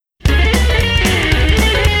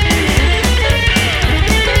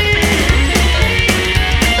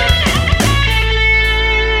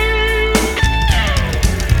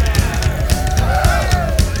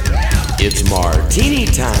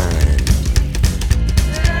time.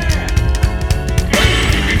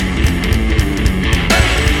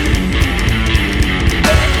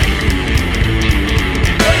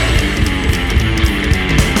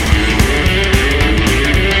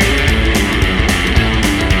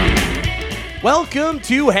 Welcome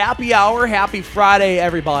to Happy Hour. Happy Friday,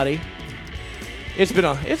 everybody. It's been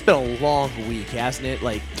a long week, hasn't it?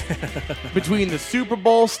 Like between the Super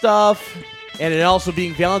Bowl stuff and it also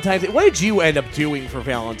being Valentine's Day. What did you end up doing for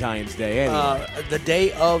Valentine's Day? Anyway? The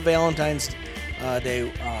day of Valentine's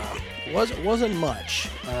Day wasn't much.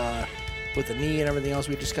 With the knee and everything else,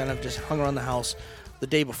 we just kind of hung around the house. The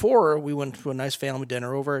day before, we went to a nice family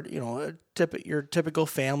dinner over at, your typical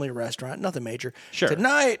family restaurant, nothing major. Sure.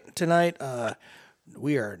 Tonight,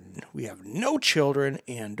 we have no children,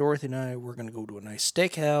 and Dorothy and I, we're going to go to a nice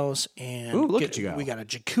steakhouse, and Ooh, look at you go. We got a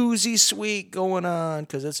jacuzzi suite going on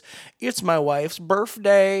because it's my wife's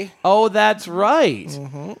birthday. Oh, that's right.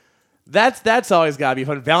 Mm-hmm. That's always got to be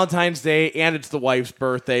fun. Valentine's Day, and it's the wife's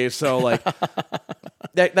birthday, so like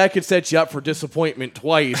that could set you up for disappointment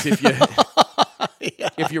twice if you. Yeah.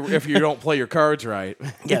 If you don't play your cards right.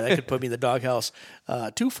 Yeah, that could put me in the doghouse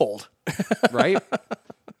twofold. Right?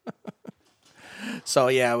 So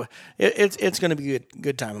yeah, it's going to be a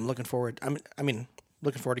good time. I'm looking forward.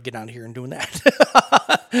 Looking forward to getting out here and doing that.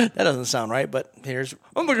 That doesn't sound right, but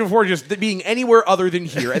I'm looking forward to just being anywhere other than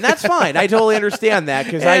here, and that's fine. I totally understand that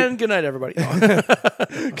and good night, everybody.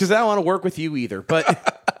 Because I don't want to work with you either.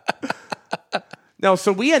 But no,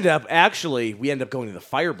 so we end up going to the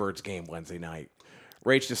Firebirds game Wednesday night.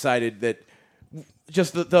 Rach decided that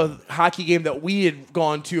just the hockey game that we had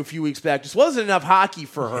gone to a few weeks back just wasn't enough hockey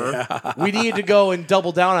for her. Yeah. We needed to go and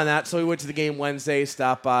double down on that, so we went to the game Wednesday,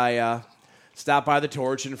 stopped by the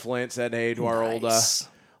Torch in Flint, said hey to our old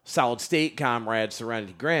Solid State comrade,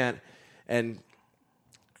 Serenity Grant, and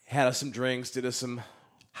had us some drinks, did us some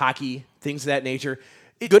hockey, things of that nature.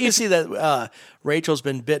 Good to see that Rachel's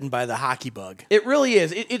been bitten by the hockey bug. It really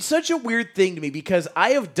is. It's such a weird thing to me because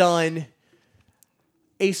I have done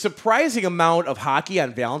a surprising amount of hockey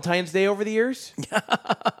on Valentine's Day over the years.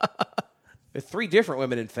 With 3 different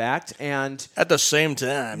women, in fact, and at the same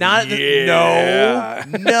time. No,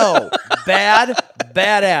 bad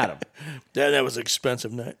Adam. That was an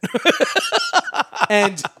expensive night.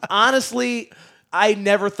 And honestly, I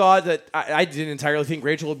never thought that I didn't entirely think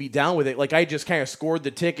Rachel would be down with it. Like I just kind of scored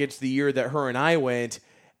the tickets the year that her and I went,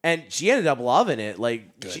 and she ended up loving it. Like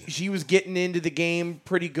she was getting into the game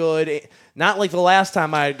pretty good. Not like the last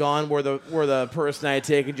time I had gone, where the person I had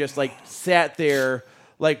taken just like sat there.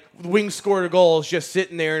 Like, Wings scored a goal, just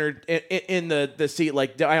sitting there in the seat,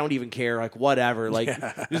 like, I don't even care, like, whatever. Like,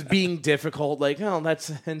 just being difficult, like, oh,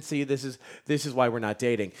 this is why we're not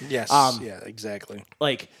dating. Yes, yeah, exactly.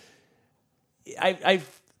 Like, and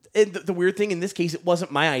the weird thing in this case, it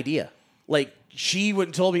wasn't my idea. Like, she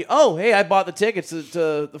wouldn't told me, oh, hey, I bought the tickets to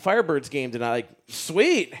the Firebirds game tonight. Like,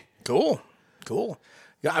 sweet. Cool.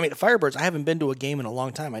 Yeah, I mean, the Firebirds, I haven't been to a game in a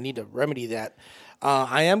long time. I need to remedy that.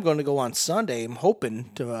 I am going to go on Sunday. I'm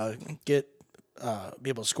hoping to be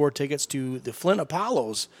able to score tickets to the Flint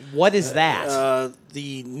Apollos. What is that?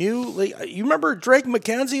 The new. You remember Drake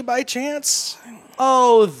McKenzie by chance?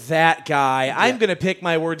 Oh, that guy. Yeah. I'm going to pick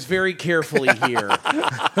my words very carefully here.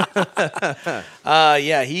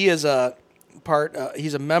 Yeah, he is a part.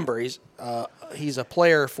 He's a member. He's a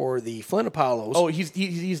player for the Flint Apollos. Oh,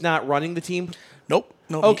 he's not running the team? Nope.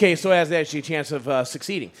 Okay, so has actually a chance of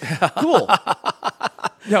succeeding. Cool.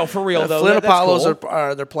 No, for real though. Flint Apollos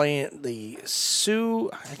cool. They're playing the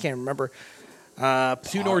Sioux. I can't remember.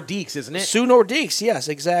 Sioux Nordiques, isn't it? Sioux Nordiques, yes,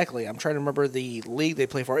 exactly. I'm trying to remember the league they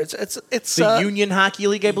play for. It's the Union Hockey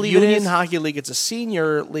League, I believe it is. Union Hockey League. It's a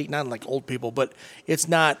senior league, not like old people, but it's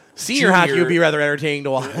not senior junior. hockey would be rather entertaining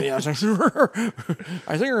to watch. Yeah, I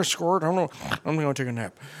think I scored. I don't know. I'm going to take a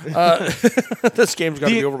nap. This game's got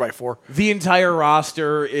to be over by 4. The entire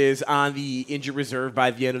roster is on the injured reserve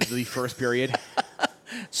by the end of the first period.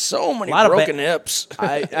 So many broken hips.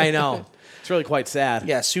 I know. It's really quite sad.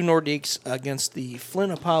 Yeah, Sioux Nordiques against the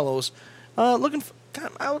Flint Apollos. Looking for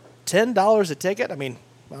out $10 a ticket. I mean,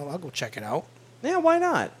 well, I'll go check it out. Yeah, why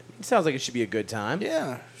not? It sounds like it should be a good time.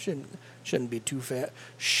 Yeah, shouldn't be too fat.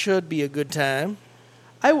 Should be a good time.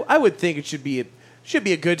 I would think it should be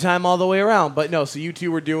a good time all the way around. But no, so you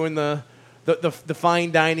two were doing the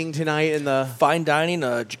fine dining tonight and the fine dining,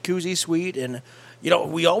 a jacuzzi suite, and.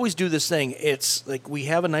 We always do this thing. It's like we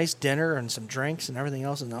have a nice dinner and some drinks and everything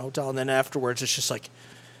else in the hotel, and then afterwards it's just like,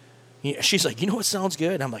 she's like, what sounds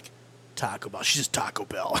good? And I'm like, Taco Bell. She says Taco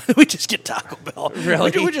Bell. We just get Taco Bell.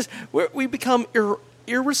 Really? We become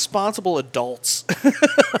irresponsible adults.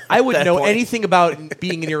 I wouldn't know point. anything about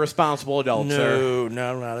being an irresponsible adult, sir.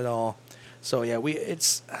 No, not at all. So yeah,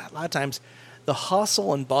 it's a lot of times the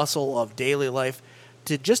hustle and bustle of daily life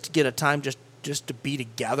to get a time just to be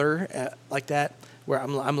together like that. Where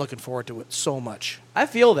I'm looking forward to it so much. I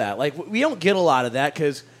feel that. Like, we don't get a lot of that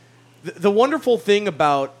because the wonderful thing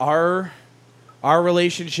about our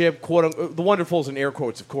relationship, the wonderful's in air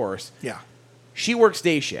quotes, of course. Yeah. She works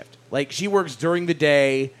day shift. Like, she works during the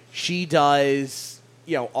day. She does,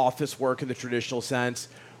 office work in the traditional sense.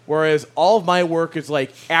 Whereas all of my work is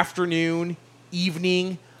like afternoon,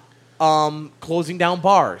 evening, closing down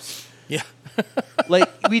bars. Yeah. Like,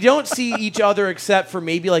 we don't see each other except for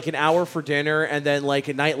maybe like an hour for dinner and then like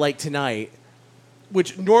a night like tonight,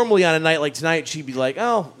 which normally on a night like tonight, she'd be like,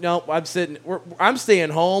 oh, no, I'm staying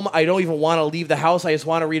home. I don't even want to leave the house. I just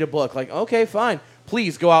want to read a book. Like, okay, fine.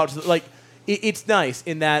 Please go out. It's nice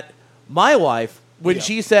in that my wife, when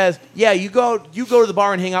she says, yeah, you go to the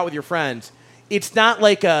bar and hang out with your friends, it's not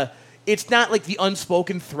like the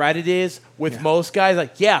unspoken threat it is with most guys.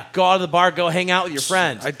 Like, yeah, go out to the bar, go hang out with your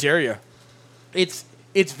friends. I dare you. It's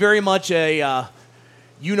very much a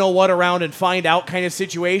around and find out kind of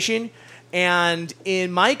situation. And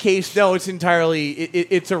in my case, no, it's entirely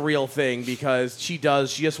it's a real thing because she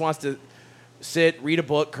just wants to sit, read a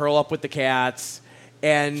book, curl up with the cats,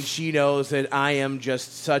 and she knows that I am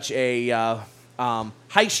just such a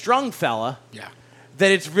high-strung fella. Yeah.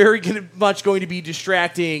 That it's very much going to be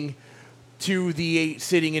distracting to the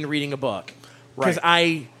sitting and reading a book. Because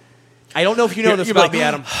I don't know if you know this about me,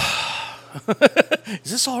 Adam. Is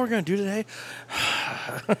this all we're going to do today?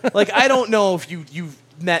 Like, I don't know if you've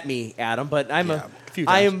met me, Adam, but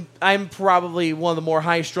I'm probably one of the more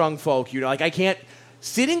high-strung folk. Like, I can't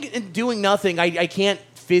sitting and doing nothing. I can't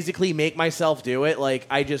physically make myself do it. Like,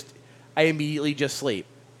 I immediately just sleep.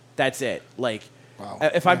 That's it. Like, wow.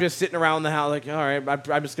 If I'm just sitting around the house, like, all right,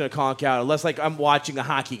 I'm just going to conk out, unless like I'm watching a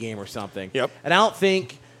hockey game or something. Yep. And I don't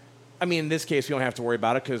think, in this case, we don't have to worry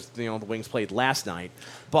about it because the Wings played last night,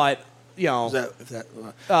 but. A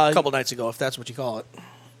couple nights ago, if that's what you call it.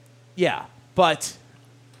 Yeah, but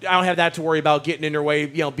I don't have that to worry about getting in her way,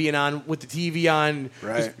 being on with the TV on,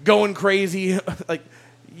 just going crazy. Like,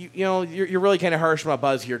 you're really kind of harsh on my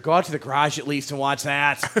buzz here. Go out to the garage at least and watch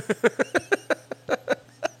that.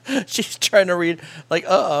 She's trying to read like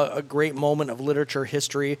a great moment of literature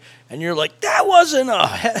history, and you're like, that wasn't a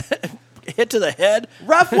hit to the head.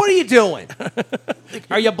 Ref, what are you doing?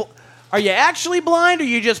 Are you actually blind, or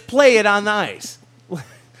you just play it on the ice?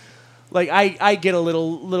 Like, I get a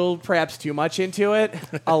little perhaps too much into it,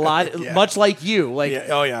 a lot, much like you. Like,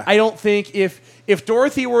 I don't think if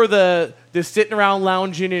Dorothy were the sitting around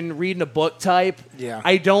lounging and reading a book type,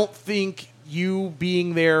 I don't think you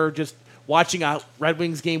being there just watching a Red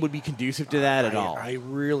Wings game would be conducive to that at all. I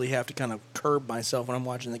really have to kind of curb myself when I'm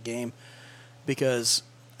watching the game because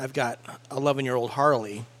I've got 11-year-old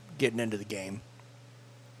Harley getting into the game.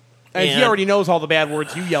 And he already knows all the bad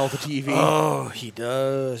words you yell at the TV. Oh, he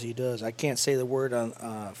does. I can't say the word on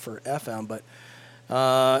for FM, but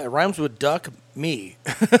it rhymes with duck me.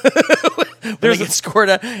 There's a scored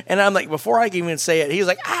out, and I'm like, before I can even say it, he's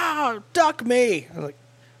like, duck me. I'm like,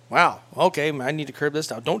 wow, okay, I need to curb this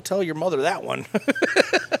now. Don't tell your mother that one.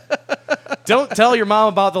 Don't tell your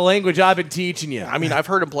mom about the language I've been teaching you. I've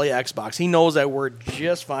heard him play Xbox. He knows that word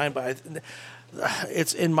just fine, but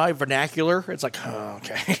it's in my vernacular. It's like, oh,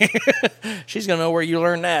 okay. She's going to know where you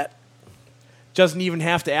learned that. Doesn't even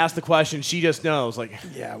have to ask the question. She just knows. Like,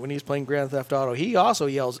 yeah, when he's playing Grand Theft Auto, he also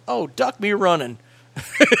yells, oh, duck me running.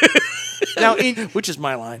 Now, which is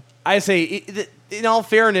my line. I say, in all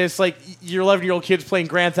fairness, like, your 11-year-old kid's playing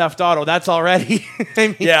Grand Theft Auto. That's already.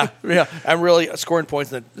 Yeah. I'm really scoring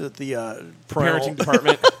points in the parenting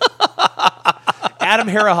department. Adam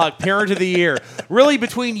Harahuk, Parent of the Year. Really,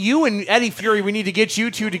 between you and Eddie Fury, we need to get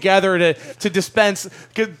you two together to dispense.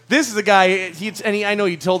 Because this is a guy. I know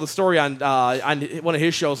you told the story on one of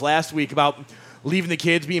his shows last week about leaving the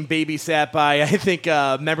kids being babysat by, I think,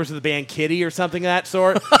 members of the band Kitty or something of that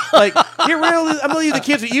sort. Like, I'm gonna leave the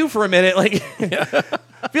kids with you for a minute. Like,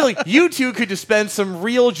 I feel like you two could dispense some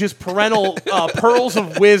real, just parental pearls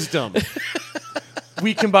of wisdom.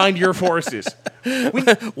 We combined your forces.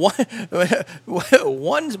 One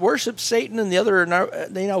worships Satan and the other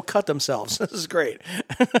they now cut themselves. This is great.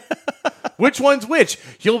 Which one's which?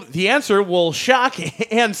 The answer will shock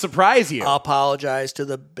and surprise you. Apologize to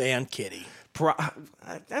the band Kitty. I'm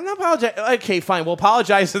not apologizing. Okay, fine. We'll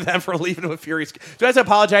apologize to them for leaving with Fury's. Do I have to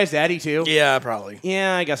apologize to Eddie too? Yeah, probably.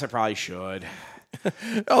 Yeah, I guess I probably should.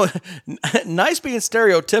 Oh, nice being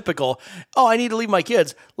stereotypical. Oh, I need to leave my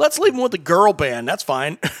kids. Let's leave them with the girl band. That's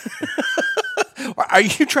fine. Or Are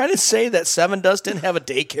you trying to say that Seven Dust didn't have a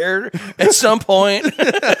daycare at some point?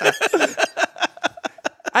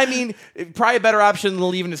 I mean, probably a better option than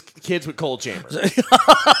leaving his kids with cold chambers.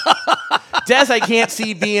 Des, I can't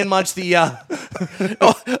see being much the.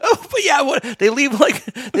 But yeah, they leave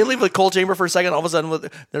the cold chamber for a second. All of a sudden,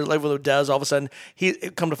 they're like with Des. All of a sudden, he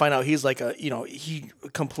come to find out he's like he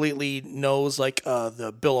completely knows like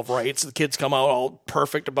the Bill of Rights. The kids come out all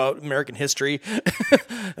perfect about American history.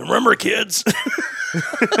 Remember, kids.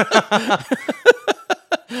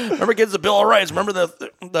 Remember, kids, the Bill of Rights. Remember the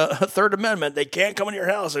Third Amendment. They can't come in your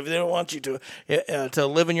house if they don't want you to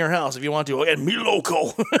live in your house. If you want to, and me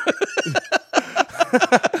loco.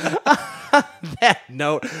 That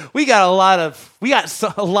note, we got a lot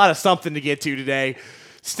of something to get to today.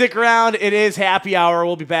 Stick around. It is happy hour.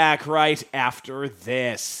 We'll be back right after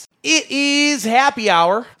this. It is happy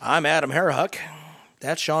hour. I'm Adam Harahuck.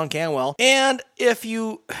 That's Sean Canwell. And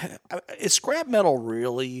is scrap metal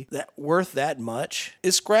really worth that much?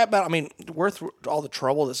 Is scrap metal, worth all the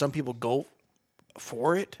trouble that some people go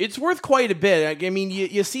for it? It's worth quite a bit. I mean,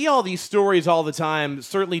 you see all these stories all the time,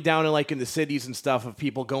 certainly down in the cities and stuff, of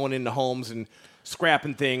people going into homes and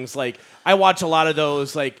scrapping things. Like, I watch a lot of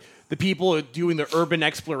those, like, the people doing the urban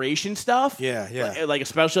exploration stuff. Yeah. Like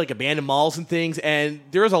especially like abandoned malls and things. And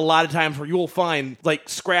there's a lot of times where you will find like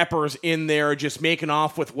scrappers in there just making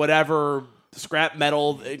off with whatever scrap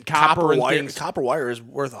metal and copper and wire. things. Copper wire is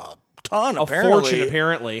worth a ton, fortune,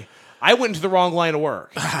 apparently. I went into the wrong line of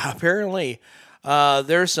work. Apparently.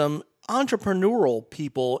 There's some entrepreneurial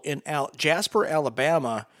people in Jasper,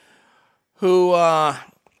 Alabama who...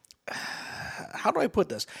 how do I put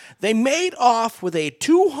this? They made off with a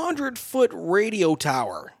 200-foot radio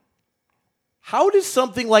tower. How does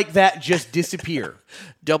something like that just disappear?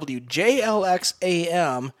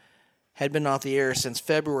 WJLX-AM had been off the air since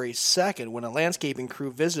February 2nd when a landscaping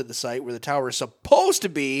crew visited the site where the tower is supposed to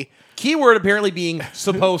be. Keyword apparently being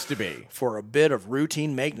supposed to be. For a bit of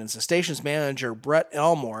routine maintenance. The station's manager, Brett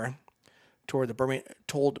Elmore,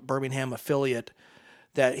 told Birmingham affiliate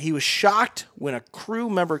that he was shocked when a crew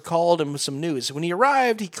member called him with some news. When he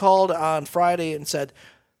arrived, he called on Friday and said,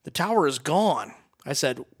 "The tower is gone." I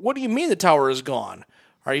said, "What do you mean the tower is gone?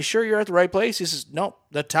 Are you sure you're at the right place?" He says, "No,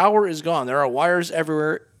 the tower is gone. There are wires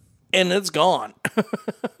everywhere, and it's gone."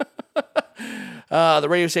 The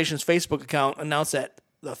radio station's Facebook account announced that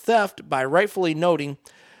the theft by rightfully noting,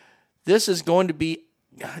 this is going to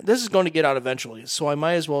get out eventually, so I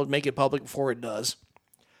might as well make it public before it does.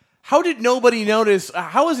 How did nobody notice?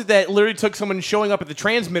 How is it that it literally took someone showing up at the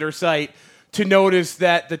transmitter site to notice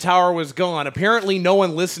that the tower was gone? Apparently, no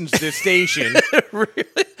one listens to this station. Really?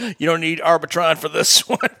 You don't need Arbitron for this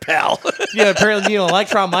one, pal. Yeah, apparently you need an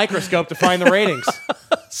electron microscope to find the ratings.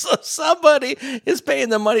 So somebody is paying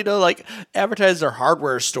them money to like advertise their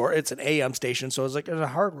hardware store. It's an AM station, so it's like a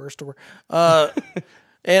hardware store. And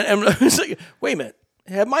it's like, wait a minute,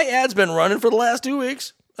 have my ads been running for the last 2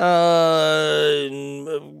 weeks?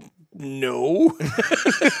 No.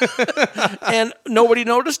 And nobody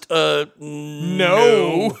noticed?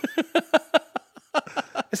 No.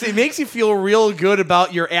 See, it makes you feel real good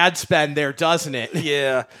about your ad spend there, doesn't it?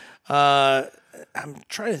 Yeah. I'm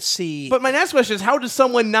trying to see. But my next question is, how does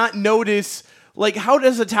someone not notice? Like, how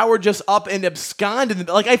does a tower just up and abscond?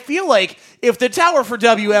 I feel like if the tower for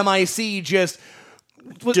WMIC just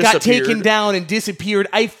got taken down and disappeared,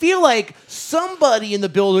 I feel like somebody in the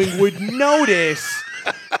building would notice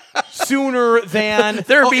sooner than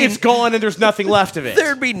it's gone and there's nothing left of it.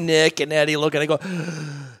 There'd be Nick and Eddie looking and go,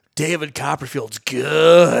 David Copperfield's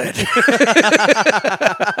good.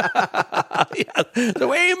 Yeah. So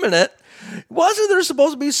wait a minute. Wasn't there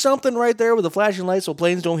supposed to be something right there with the flashing lights so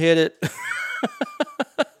planes don't hit it?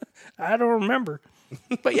 I don't remember.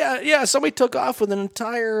 But yeah, somebody took off with an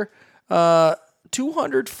entire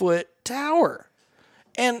 200-foot tower.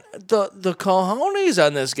 And the cojones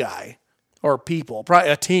on this guy, or people, probably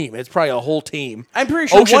a team. It's probably a whole team. I'm pretty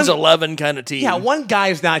sure Ocean's 11 kind of team. Yeah, one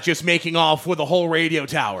guy's not just making off with a whole radio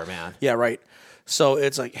tower, man. Yeah, right. So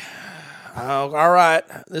it's like, all right,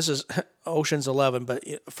 this is Ocean's 11, but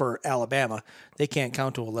for Alabama, they can't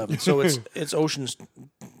count to 11. So it's Ocean's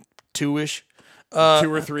 2-ish.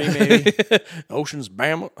 2 or 3, maybe. Ocean's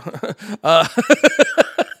Bama.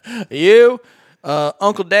 You,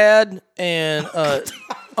 Uncle Dad, and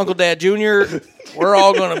Uncle Dad Jr., we're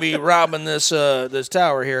all going to be robbing this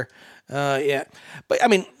tower here. Yeah. But, I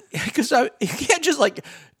mean, because you can't just, like,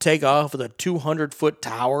 take off with a 200-foot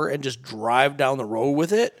tower and just drive down the road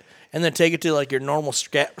with it and then take it to, like, your normal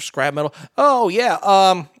scrap metal. Oh,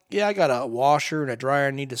 yeah, yeah, I got a washer and a dryer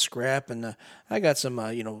I need to scrap, and I got some,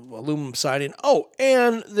 aluminum siding. Oh,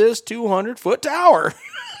 and this 200-foot tower.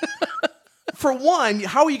 for one,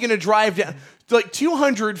 how are you going to drive down like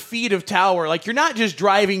 200 feet of tower? Like, you're not just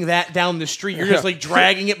driving that down the street. You're just like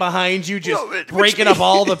dragging it behind you, just breaking up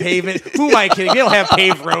all the pavement. Who am I kidding? They don't have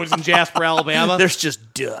paved roads in Jasper, Alabama. There's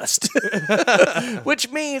just dust, which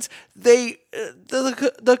means the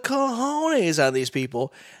cojones on these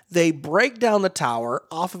people. They break down the tower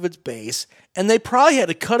off of its base, and they probably had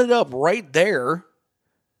to cut it up right there.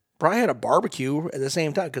 Probably had a barbecue at the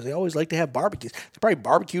same time because they always like to have barbecues. They probably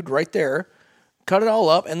barbecued right there, cut it all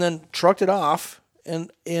up, and then trucked it off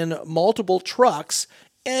in multiple trucks,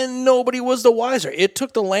 and nobody was the wiser. It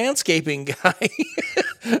took the landscaping guy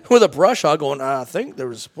with a brush hog going, I think there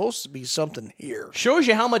was supposed to be something here. Shows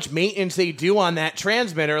you how much maintenance they do on that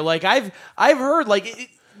transmitter. Like, I've heard,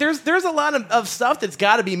 like, there's a lot of stuff that's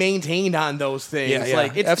got to be maintained on those things. Yeah.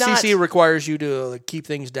 Like, it's FCC requires you to keep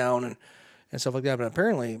things down and stuff like that, but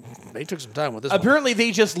apparently they took some time with this Apparently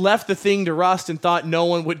they just left the thing to rust and thought no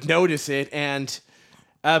one would notice it, and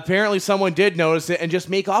apparently someone did notice it and just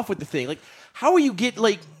make off with the thing. Like, how are you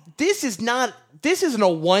this isn't a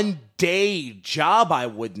one-day job, I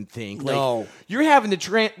wouldn't think. Like, no. You're having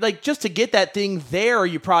to just to get that thing there,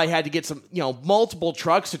 you probably had to get some, multiple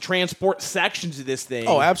trucks to transport sections of this thing.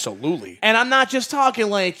 Oh, absolutely. And I'm not just talking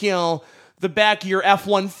like, the back of your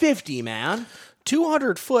F-150, man.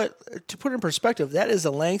 200 foot, to put it in perspective, that is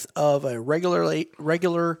the length of a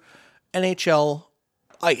regular NHL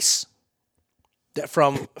ice. That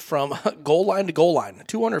from goal line to goal line,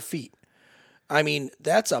 200 feet. I mean,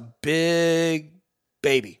 that's a big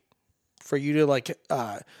baby for you to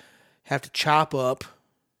have to chop up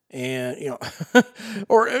and,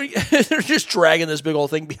 or they're just dragging this big old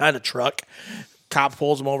thing behind a truck. Cop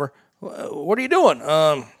pulls them over. What are you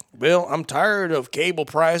doing? Well, I'm tired of cable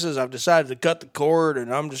prices. I've decided to cut the cord,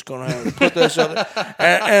 and I'm just going to put this on there.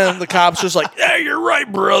 And the cop's just like, yeah, you're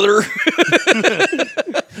right, brother.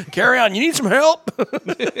 Carry on. You need some help?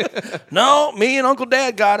 No, me and Uncle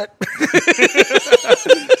Dad got it.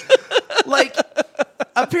 Like,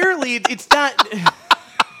 apparently it's not...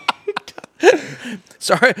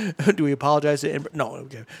 Sorry. Do we apologize to... No,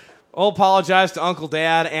 okay. I'll apologize to Uncle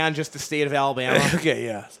Dad and just the state of Alabama. Okay,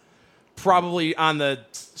 yeah. Probably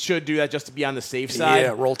should do that just to be on the safe side.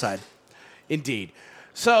 Yeah, roll tide. Indeed.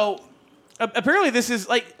 So, apparently this is,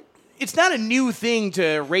 it's not a new thing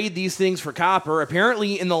to raid these things for copper.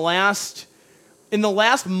 Apparently in the last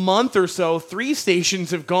month or so, 3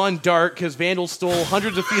 stations have gone dark because vandals stole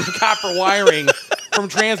hundreds of feet of copper wiring from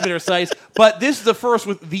transmitter sites. But this is the first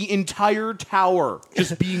with the entire tower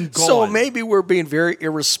just being gone. So maybe we're being very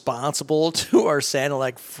irresponsible to our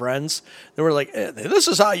Sanilac friends. They were like, this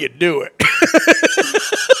is how you do it.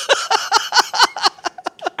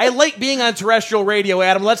 I like being on terrestrial radio,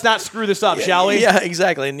 Adam. Let's not screw this up, shall we? Yeah,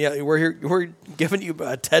 exactly. And yeah, we're here. We're giving you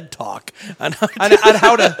a TED talk on how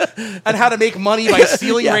to make money by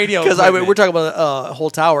stealing radio. Because we're talking about a whole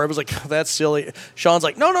tower. I was like, that's silly. Sean's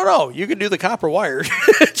like, no. You can do the copper wire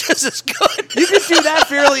just as good. You can do that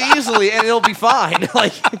fairly easily, and it'll be fine.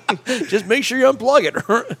 Like, just make sure you unplug it.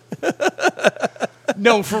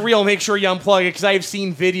 No, for real. Make sure you unplug it because I've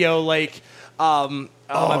seen video like.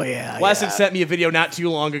 Wes had sent me a video not too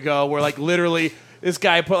long ago where literally this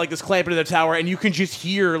guy put this clamp into the tower and you can just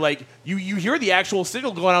hear you hear the actual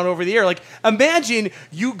signal going on over the air. Like, imagine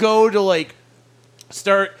you go to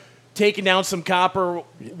start taking down some copper,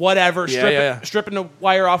 whatever, stripping the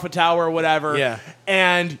wire off a tower or whatever,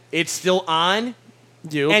 and it's still on.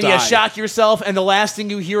 You shock yourself, and the last thing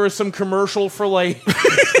you hear is some commercial for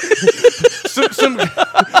some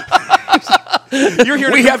You're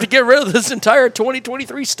here. We have to get rid of this entire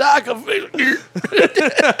 2023 stock of. We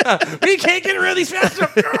can't get rid of these fast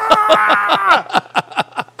enough.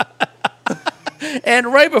 And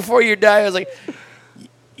right before you die, I was like,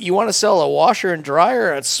 "You want to sell a washer and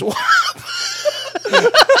dryer at Swap?"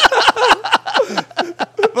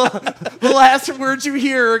 The last words you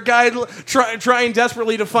hear are a guy trying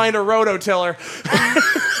desperately to find a rototiller.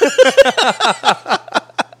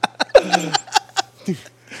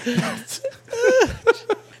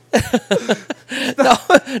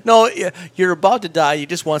 No, you're about to die. You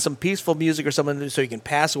just want some peaceful music or something so you can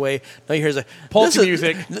pass away. No, here's a polka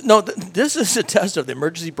music. No, this is a test of the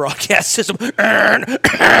emergency broadcast system.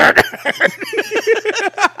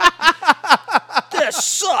 This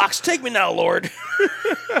sucks. Take me now, Lord.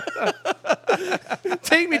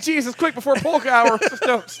 Take me, Jesus, quick before polka hour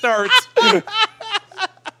starts.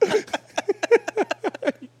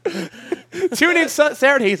 Tune in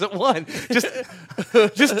Saturdays at 1.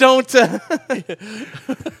 Just don't.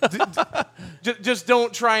 Just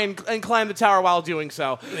don't try and climb the tower while doing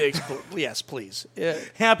so. Yes, please.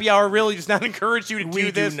 Happy Hour really does not encourage you to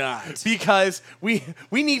do this. We do not. Because we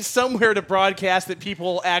need somewhere to broadcast that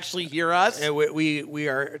people actually hear us. And we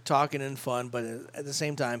are talking in fun, but at the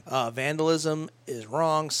same time, vandalism is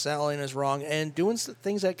wrong, selling is wrong, and doing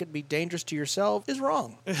things that could be dangerous to yourself is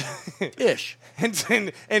wrong. Ish.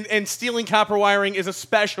 And stealing copper wiring is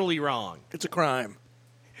especially wrong. It's a crime.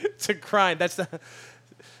 It's a crime. That's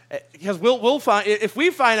because we'll find if we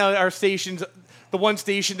find out our station's the one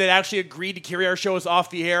station that actually agreed to carry our shows off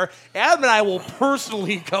the air. Adam and I will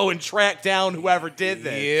personally go and track down whoever did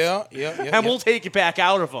this. Yeah. And we'll take it back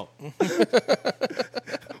out of them.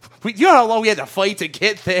 You know how long we had to fight to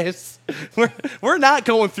get this? We're not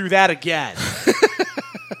going through that again.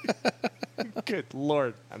 Good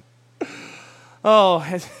Lord. Oh,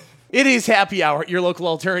 it is Happy Hour at your local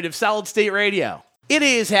alternative Solid State Radio. It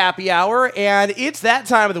is Happy Hour, and it's that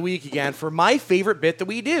time of the week again for my favorite bit that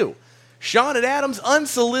we do. Sean and Adam's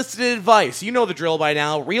Unsolicited Advice. You know the drill by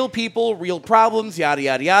now. Real people, real problems, yada,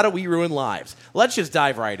 yada, yada. We ruin lives. Let's just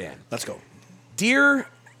dive right in. Let's go. Dear,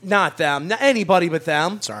 not them, not anybody but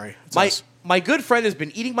them. Sorry. My good friend has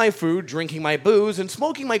been eating my food, drinking my booze, and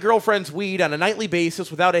smoking my girlfriend's weed on a nightly basis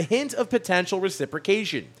without a hint of potential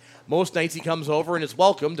reciprocation. Most nights he comes over and is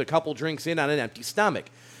welcomed a couple drinks in on an empty stomach.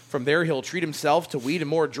 From there, he'll treat himself to weed and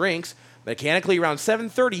more drinks. Mechanically, around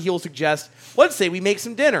 7:30, he'll suggest, let's say we make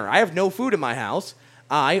some dinner. I have no food in my house.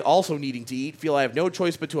 I, also needing to eat, feel I have no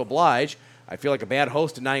choice but to oblige. I feel like a bad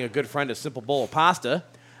host denying a good friend a simple bowl of pasta.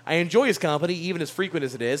 I enjoy his company, even as frequent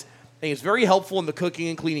as it is. I think it's very helpful in the cooking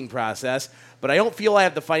and cleaning process, but I don't feel I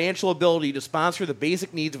have the financial ability to sponsor the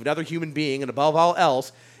basic needs of another human being, and above all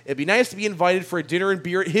else, it'd be nice to be invited for a dinner and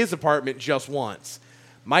beer at his apartment just once.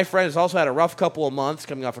 My friend has also had a rough couple of months,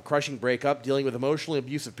 coming off a crushing breakup, dealing with emotionally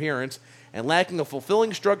abusive parents, and lacking a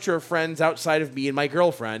fulfilling structure of friends outside of me and my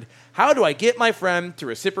girlfriend. How do I get my friend to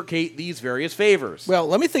reciprocate these various favors? Well,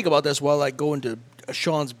 let me think about this while I go into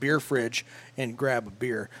Sean's beer fridge and grab a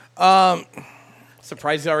beer.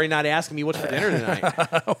 Surprised he's already not asking me what's for dinner tonight.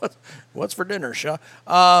 What's for dinner, Sean?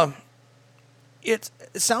 It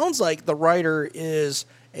sounds like the writer is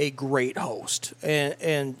a great host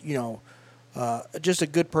and just a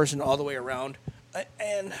good person all the way around.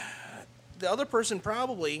 And the other person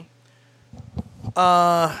probably,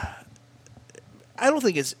 I don't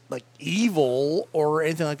think it's like evil or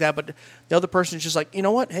anything like that, but the other person is just like, you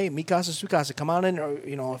know what? Hey, mi casa, su casa, come on in. Or,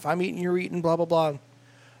 if I'm eating, you're eating, blah, blah, blah.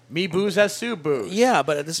 Me booze has Sue booze. Yeah,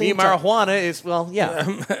 but at the same time. Me marijuana is, well, yeah.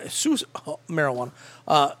 Sue's marijuana.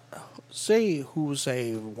 Say who's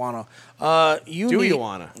a wanna. You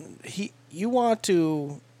wanna? You want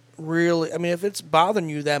to really, if it's bothering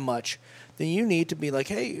you that much, then you need to be like,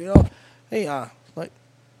 hey, I'd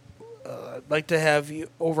like to have you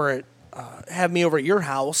over at, have me over at your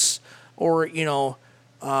house, or give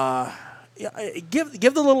the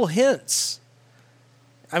little hints.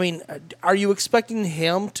 Are you expecting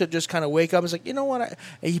him to just kind of wake up and say, you know what?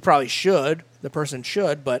 He probably should. The person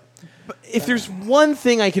should, but if there's one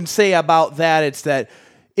thing I can say about that, it's that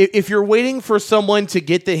if you're waiting for someone to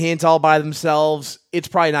get the hint all by themselves, it's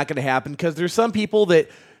probably not going to happen, because there's some people that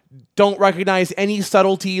don't recognize any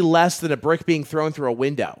subtlety less than a brick being thrown through a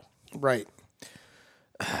window. Right.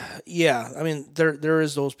 Yeah, there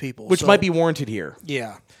is those people. Which might be warranted here.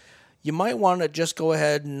 Yeah. You might want to just go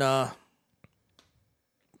ahead and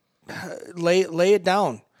lay it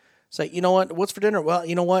down. It's like, you know what? What's for dinner? Well,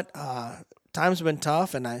 you know what? Times have been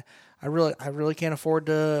tough, and I really can't afford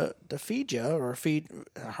to feed you or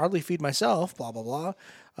hardly feed myself. Blah blah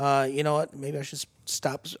blah. You know what? Maybe I should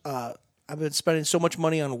stop. I've been spending so much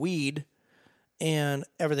money on weed and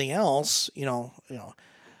everything else.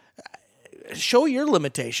 Show your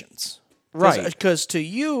limitations, right? Because to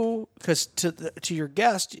your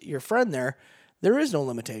guest, your friend there is no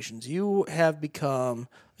limitations. You have become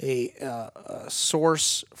a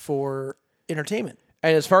source for entertainment.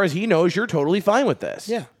 And as far as he knows, you're totally fine with this.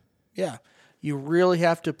 Yeah. You really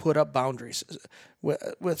have to put up boundaries.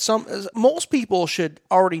 Most people should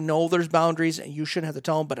already know there's boundaries, and you shouldn't have to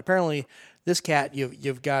tell them. But apparently, this cat,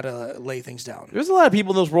 you've got to lay things down. There's a lot of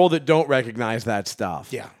people in this world that don't recognize that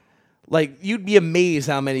stuff. Yeah. Like, you'd be amazed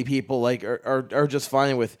how many people are just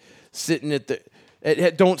fine with sitting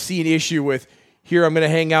don't see an issue with, here, I'm going to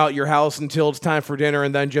hang out at your house until it's time for dinner,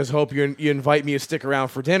 and then just hope you invite me to stick around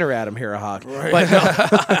for dinner, Adam Harahawk. Right. But no.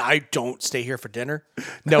 I don't stay here for dinner.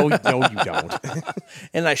 No, you don't.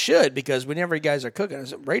 And I should, because whenever you guys are cooking,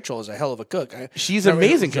 Rachel is a hell of a cook. She's an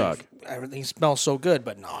amazing cook. Everything smells so good,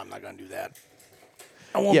 but no, I'm not going to do that.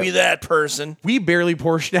 I won't be that person. We barely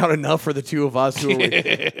portion out enough for the two of us,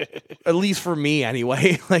 at least for me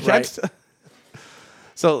anyway. Right.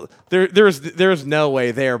 So there's no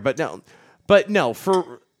way there, but no.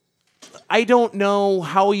 I don't know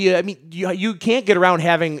how you. I mean, you can't get around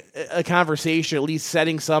having a conversation, at least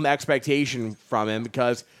setting some expectation from him,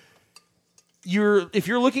 because if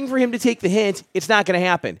you're looking for him to take the hint, it's not going to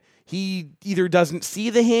happen. He either doesn't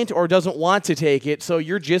see the hint or doesn't want to take it, so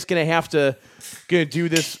you're just going to have to do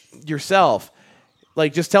this yourself.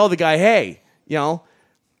 Like, just tell the guy, hey,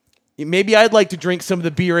 maybe I'd like to drink some of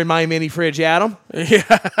the beer in my mini fridge, Adam. Yeah.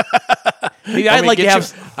 Maybe I'd like to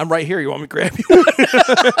have. I'm right here. You want me to grab you?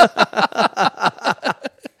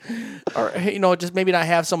 Or just maybe not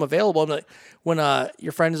have some available. Like when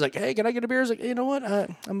your friend is like, "Hey, can I get a beer?" It's like, you know what?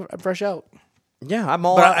 I'm fresh out. Yeah, I'm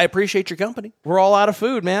all. But I appreciate your company. We're all out of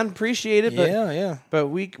food, man. Appreciate it. But, yeah. But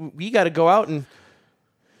we got to go out and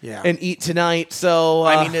eat tonight. So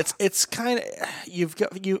I mean, it's kind of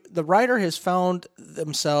the writer has found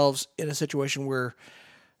themselves in a situation where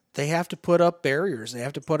they have to put up barriers. They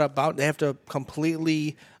have to put up they have to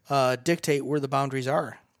completely dictate where the boundaries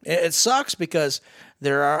are. It sucks because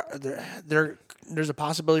there's a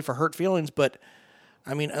possibility for hurt feelings, but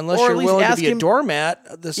I mean, unless you're willing to be a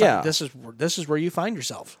doormat, this is where you find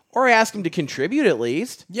yourself. Or ask him to contribute at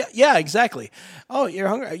least. Yeah, exactly. Oh, you're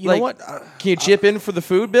hungry. You know what? Can you chip in for the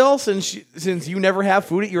food bill since you never have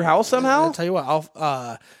food at your house somehow? I'll tell you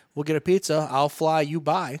what. We'll get a pizza. I'll fly. You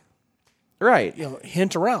buy. Right.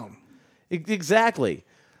 Hint around. Exactly.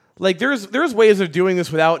 Like there's ways of doing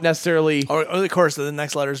this without necessarily. Or of course, the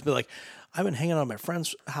next letters be like, I've been hanging out at my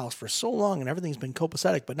friend's house for so long and everything's been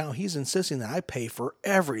copacetic, but now he's insisting that I pay for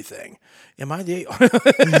everything. Am I the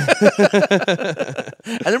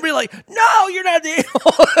And then be like, no, you're not the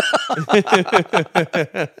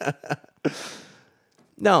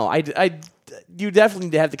No, you definitely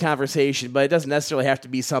need to have the conversation, but it doesn't necessarily have to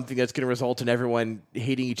be something that's going to result in everyone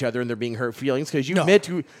hating each other and there being hurt feelings, because you admit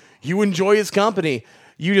you enjoy his company.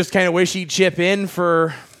 You just kind of wish he'd chip in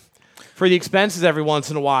for the expenses every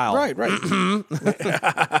once in a while. Right.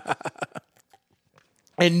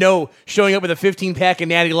 And no, showing up with a 15-pack of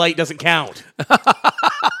Natty Light doesn't count.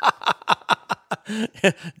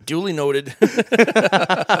 Duly noted.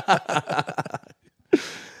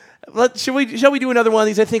 Shall we do another one of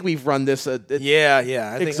these? I think we've run this. I think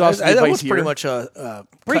that was pretty much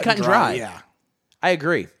pretty cut and dry. Yeah, I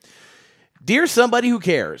agree. Dear somebody who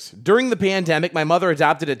cares, during the pandemic, my mother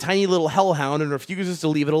adopted a tiny little hellhound and refuses to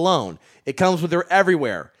leave it alone. It comes with her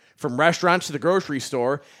everywhere, from restaurants to the grocery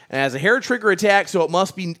store, and has a hair trigger attack, so it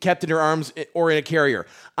must be kept in her arms or in a carrier.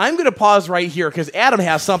 I'm going to pause right here because Adam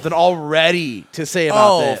has something already to say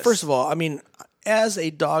about this. First of all, I mean, as a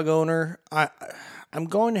dog owner, I'm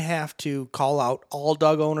going to have to call out all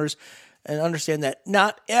dog owners and understand that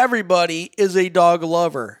not everybody is a dog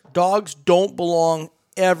lover. Dogs don't belong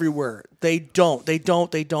everywhere. They don't.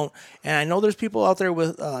 And I know there's people out there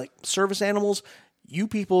with service animals. You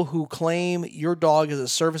people who claim your dog is a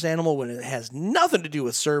service animal when it has nothing to do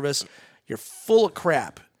with service, you're full of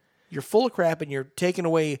crap. You're full of crap, and you're taking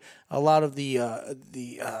away a lot of the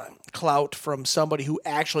clout from somebody who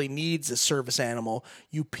actually needs a service animal,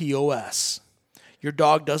 you POS. Your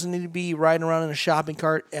dog doesn't need to be riding around in a shopping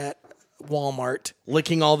cart at Walmart.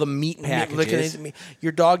 Licking all the meat packages.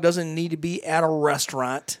 Your dog doesn't need to be at a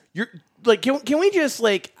restaurant. You're like, can we just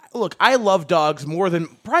look? I love dogs more than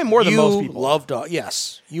most people. You love dogs.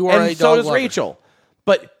 Yes, you are a dog lover. So does Rachel.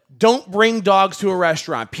 But don't bring dogs to a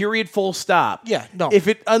restaurant. Period. Full stop. Yeah. No.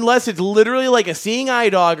 Unless it's literally like a seeing eye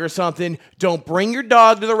dog or something, don't bring your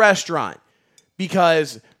dog to the restaurant,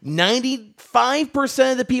 because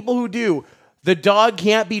 95% of the people who do, the dog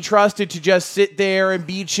can't be trusted to just sit there and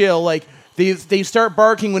be chill. Like they start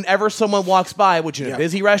barking whenever someone walks by, which in a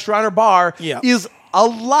busy restaurant or bar is a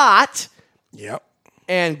lot. Yep.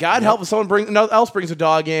 And God help if someone else brings a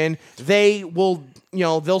dog in, they will,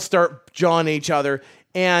 they'll start jawing at each other.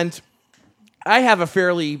 And I have a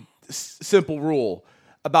fairly simple rule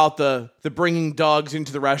about the bringing dogs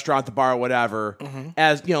into the restaurant, the bar, whatever. Mm-hmm.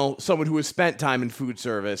 As someone who has spent time in food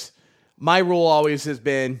service, my rule always has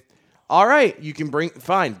been, all right, you can bring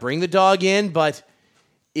the dog in, but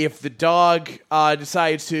if the dog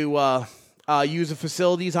decides to use the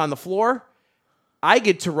facilities on the floor, I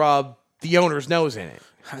get to rub the owner's nose in it.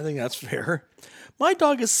 I think that's fair. My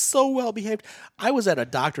dog is so well behaved. I was at a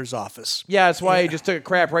doctor's office. Yeah, that's why I just took a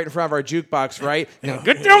crap right in front of our jukebox, right?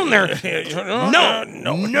 Get down there. No.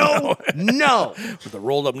 With the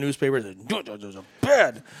rolled up newspaper, there's a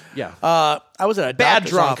bed. Yeah. I was at a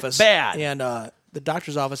doctor's office. Bad. And the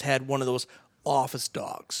doctor's office had one of those office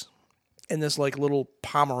dogs. And this little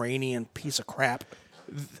Pomeranian piece of crap.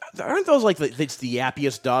 Aren't those it's the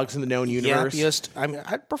yappiest dogs in the known universe? Yappiest. I mean,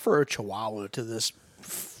 I'd prefer a Chihuahua to this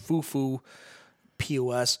foo-foo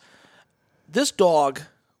POS. This dog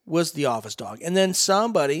was the office dog, and then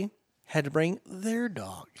somebody had to bring their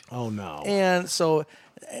dog. Oh no! And so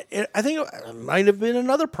I think it might have been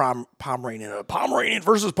another Pomeranian, a Pomeranian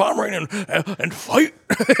versus Pomeranian, and fight.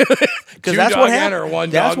 Because that's what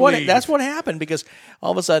happened. That's what happened. Because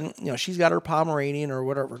all of a sudden, she's got her Pomeranian or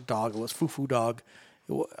whatever dog it was, foo dog.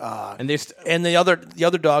 And the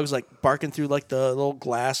other dog's like barking through like the little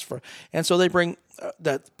glass and so they bring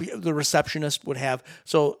that the receptionist would have.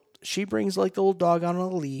 So she brings like the little dog on a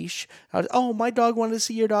leash. Oh, my dog wanted to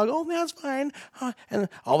see your dog. Oh, that's fine. And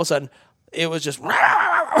all of a sudden, it was just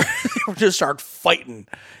just start fighting,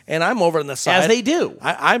 and I'm over on the side as they do.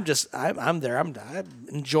 I'm there. I'm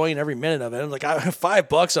enjoying every minute of it. I'm like, I have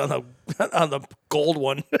 $5 on the gold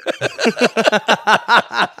one.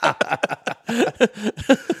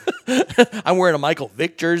 I'm wearing a Michael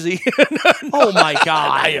Vick jersey. Oh my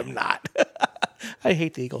God, I am not. I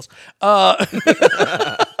hate the Eagles. But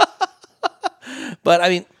I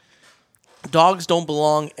mean, dogs don't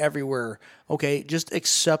belong everywhere. Okay, just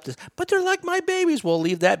accept this. But they're like my babies. Well,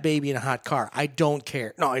 leave that baby in a hot car. I don't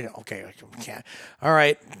care. No, okay, I can't. All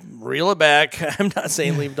right, reel it back. I'm not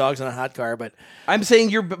saying leave dogs in a hot car, but I'm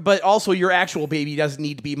saying but also your actual baby doesn't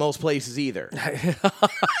need to be most places either.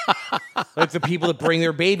 Like the people that bring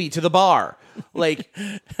their baby to the bar. Like,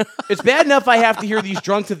 it's bad enough I have to hear these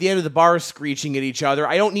drunks at the end of the bar screeching at each other.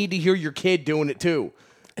 I don't need to hear your kid doing it too.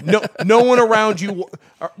 No one around you,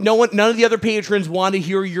 none of the other patrons want to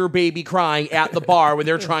hear your baby crying at the bar when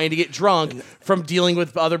they're trying to get drunk from dealing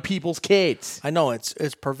with other people's kids. I know it's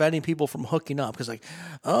preventing people from hooking up because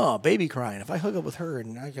baby crying. If I hook up with her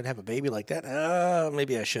and I could have a baby like that,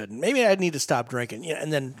 maybe I shouldn't. Maybe I need to stop drinking. Yeah,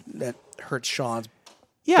 and then that hurts Sean's.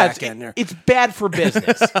 Yeah, it's bad for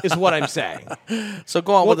business, is what I'm saying. So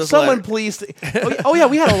go on with this someone letter. Please. Oh yeah,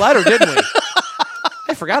 we had a letter, didn't we?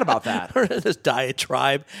 I forgot about that. This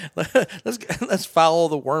diatribe. Let's follow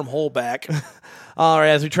the wormhole back. All right,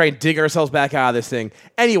 as we try and dig ourselves back out of this thing.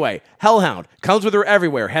 Anyway, Hellhound comes with her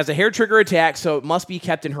everywhere, has a hair trigger attack, so it must be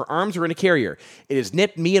kept in her arms or in a carrier. It has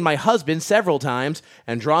nipped me and my husband several times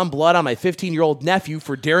and drawn blood on my 15-year-old nephew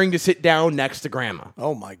for daring to sit down next to Grandma.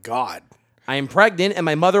 Oh, my God. I am pregnant, and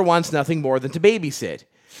my mother wants nothing more than to babysit.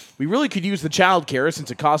 We really could use the child care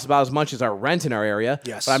since it costs about as much as our rent in our area.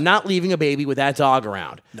 Yes. But I'm not leaving a baby with that dog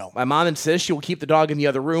around. No. My mom insists she will keep the dog in the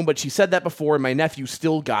other room, but she said that before, and my nephew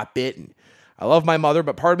still got bitten. I love my mother,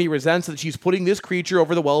 but part of me resents that she's putting this creature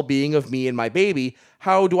over the well-being of me and my baby.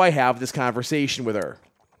 How do I have this conversation with her?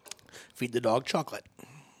 Feed the dog chocolate.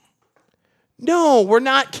 No, we're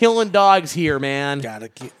not killing dogs here, man. Gotta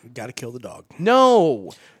kill the dog.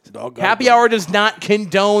 No. The dog Happy Hour does not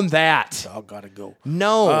condone that. Dog gotta go.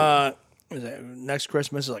 No. Next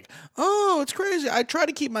Christmas is like, oh, it's crazy. I tried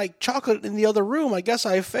to keep my chocolate in the other room. I guess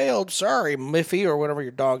I failed. Sorry, Miffy, or whatever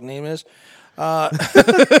your dog name is. Wow.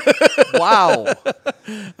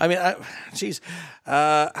 I mean,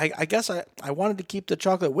 I guess I wanted to keep the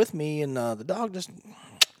chocolate with me, and the dog just,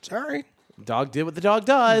 sorry. Dog did what the dog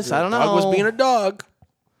does. I don't know. Dog was being a dog.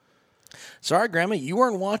 Sorry, Grandma, you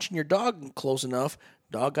weren't watching your dog close enough.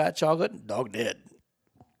 Dog got chocolate. Dog did.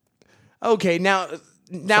 Okay, now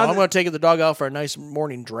So I'm going to take the dog out for a nice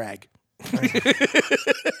morning drag.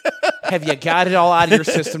 Have you got it all out of your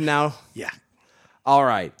system now? Yeah. All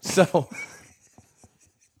right. So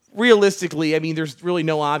realistically, I mean, there's really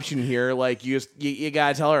no option here. Like you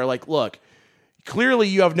got to tell her, like, look, clearly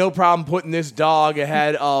you have no problem putting this dog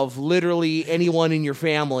ahead of literally anyone in your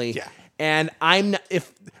family. Yeah. And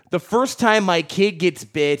if the first time my kid gets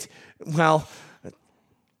bit, well,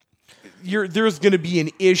 there's going to be an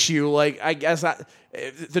issue. Like, I guess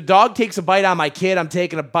if the dog takes a bite on my kid, I'm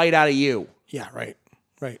taking a bite out of you. Yeah, right.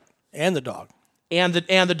 And the dog. And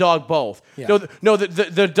the dog both. Yeah. No,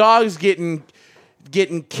 the dog's getting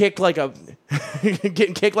kicked like a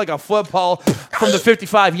football from the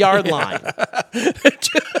 55-yard line.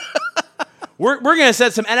 We're gonna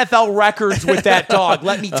set some NFL records with that dog.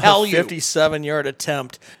 Let me tell you, 57-yard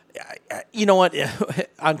attempt. You know what?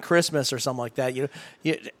 On Christmas or something like that,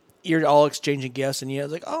 you're all exchanging gifts, and you're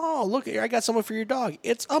like, "Oh, look here! I got something for your dog.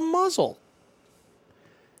 It's a muzzle.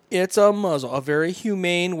 It's a muzzle. A very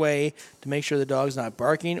humane way to make sure the dog's not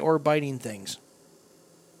barking or biting things."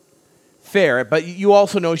 Fair, but you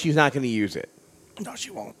also know she's not going to use it. No,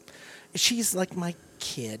 she won't. She's like my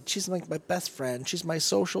kid. She's like my best friend. She's my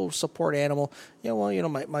social support animal. Yeah,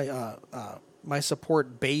 well, my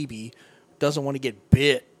support baby doesn't want to get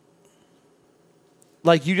bit.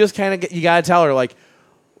 Like, you just kind of you got to tell her, like,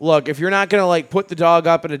 look, if you're not going to like put the dog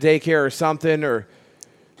up in a daycare or something, or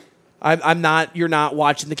you're not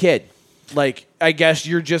watching the kid. Like, I guess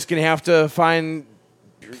you're just going to have to find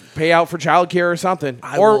pay out for childcare or something,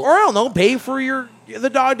 or I don't know, pay for the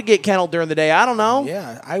dog to get kenneled during the day. I don't know.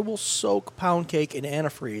 Yeah, I will soak pound cake in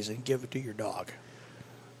antifreeze and give it to your dog.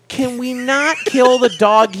 Can we not kill the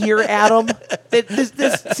dog here, Adam?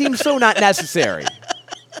 This seems so not necessary.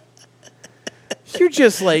 You're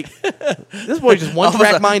just like, this boy just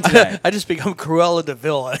one-track mind today. I just become Cruella de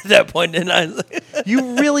Vil at that point, didn't I?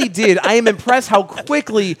 You really did. I am impressed how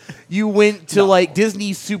quickly you went to like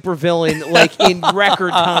Disney supervillain like in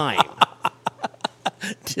record time.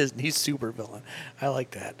 Disney supervillain. I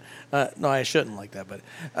like that. No, I shouldn't like that, but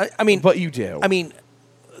I mean, but you do. I mean,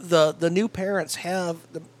 the new parents have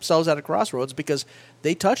themselves at a crossroads because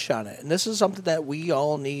they touched on it, and this is something that we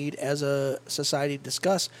all need as a society to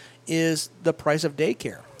discuss: is the price of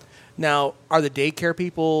daycare. Now, are the daycare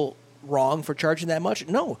people wrong for charging that much?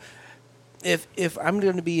 No. If I'm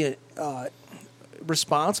going to be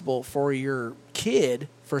responsible for your kid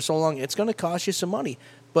for so long, it's going to cost you some money.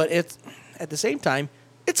 But it's at the same time,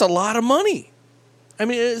 it's a lot of money. I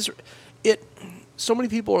mean, so many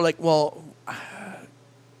people are like, well,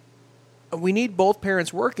 we need both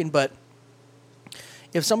parents working, but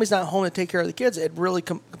if somebody's not home to take care of the kids, it really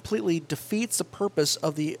completely defeats the purpose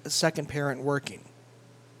of the second parent working.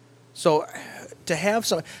 So to have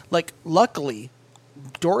some, like, luckily,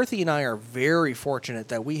 Dorothy and I are very fortunate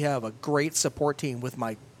that we have a great support team with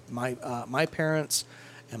my parents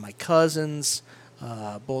and my cousins,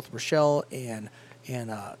 both Rochelle and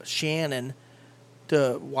Shannon,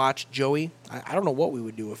 to watch Joey. I don't know what we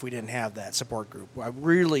would do if we didn't have that support group. I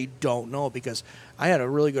really don't know, because I had a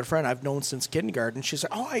really good friend I've known since kindergarten. She's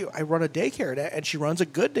like, oh, I run a daycare, and she runs a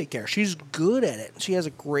good daycare. She's good at it. She has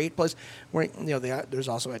a great place where, you know, there's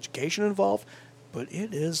also education involved, but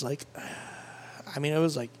it is like, I mean, it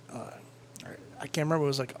was like, I can't remember, it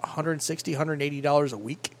was like $160, $180 a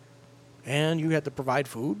week, and you had to provide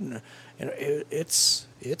food, and it's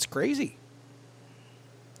crazy.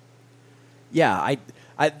 Yeah,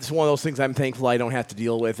 it's one of those things I'm thankful I don't have to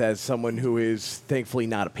deal with as someone who is thankfully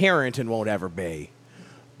not a parent and won't ever be.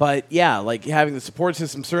 But yeah, like having the support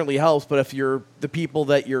system certainly helps, but if the people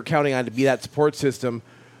that you're counting on to be that support system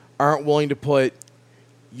aren't willing to put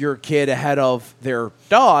your kid ahead of their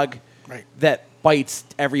dog, right, that bites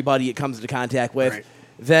everybody it comes into contact with, right,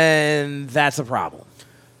 then that's a problem.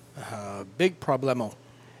 Big problemo.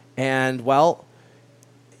 And, well,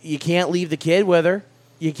 you can't leave the kid with her.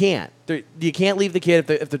 You can't. You can't leave the kid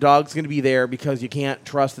if the dog's going to be there, because you can't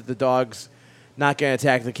trust that the dog's not going to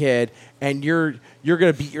attack the kid, and you're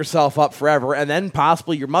going to beat yourself up forever, and then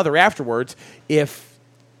possibly your mother afterwards if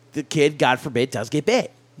the kid, God forbid, does get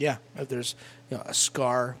bit. Yeah, if there's a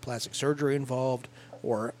scar, plastic surgery involved,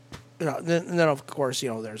 or and then of course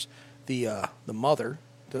there's the mother,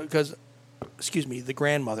 because the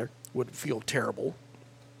grandmother would feel terrible,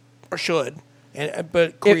 or should.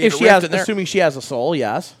 But if she has, assuming she has a soul,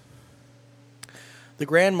 yes. The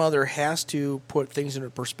grandmother has to put things into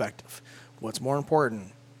perspective. What's more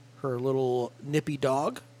important, her little nippy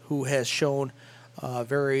dog who has shown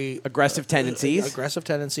very aggressive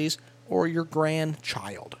tendencies, or your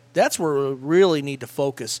grandchild? That's where we really need to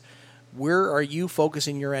focus. Where are you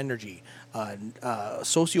focusing your energy?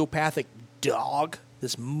 Sociopathic dog,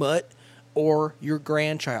 this mutt, or your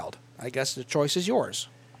grandchild? I guess the choice is yours.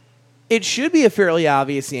 It should be a fairly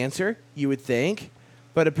obvious answer, you would think.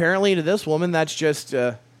 But apparently to this woman, that's just,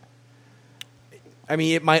 it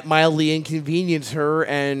might mildly inconvenience her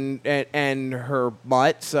and her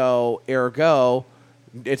mutt, so ergo,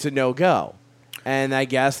 it's a no-go. And I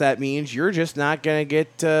guess that means you're just not going to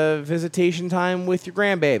get visitation time with your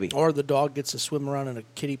grandbaby. Or the dog gets to swim around in a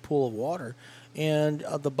kiddie pool of water, and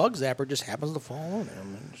the bug zapper just happens to fall on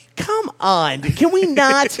him. Come on. Can we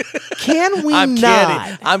not? Can we not?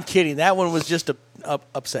 Kidding. I'm kidding. That one was just to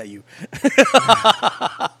upset you.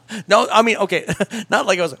 No, I mean, okay. Not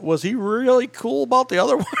like was he really cool about the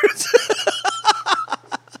other ones?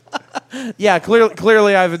 Yeah,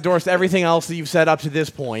 clearly I've endorsed everything else that you've said up to this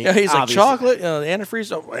point. Yeah, he's obviously. Like chocolate,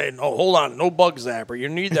 antifreeze. Oh, hey, no, hold on, no bug zapper. You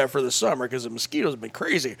need that for the summer because the mosquitoes have been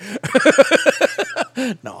crazy.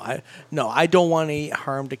 No, I don't want any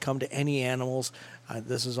harm to come to any animals.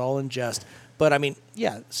 This is all in jest. But I mean,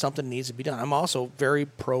 yeah, something needs to be done. I'm also very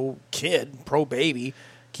pro kid, pro baby.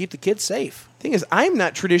 Keep the kids safe. Thing is, I'm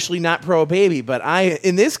not traditionally not pro baby, but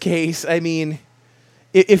in this case, I mean,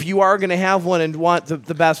 if you are going to have one and want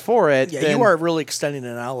the best for it, yeah, then you are really extending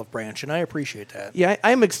an olive branch, and I appreciate that. Yeah,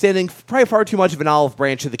 I'm extending probably far too much of an olive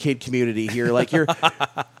branch to the kid community here. Like you're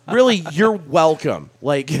welcome.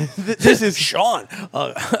 Like this is Sean.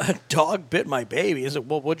 A dog bit my baby. Is it?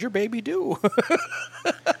 Well, what'd your baby do?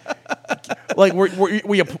 Like,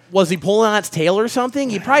 was he pulling on its tail or something?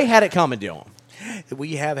 You probably had it coming to him.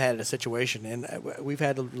 we have had a situation, and we've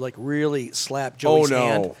had to like really slap Joey's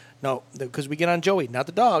hand. No, because we get on Joey, not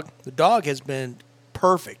the dog. The dog has been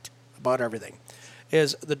perfect about everything.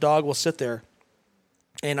 Is the dog will sit there,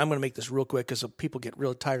 and I'm going to make this real quick because people get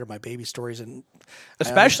really tired of my baby stories, and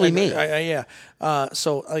especially me.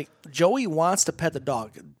 So like Joey wants to pet the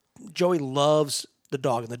dog. Joey loves the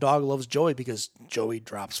dog, and the dog loves Joey because Joey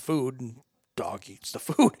drops food and dog eats the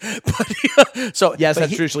food. But so yes,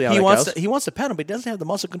 that's usually how it goes. He wants to pet him, but he doesn't have the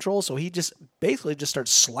muscle control, so he just basically just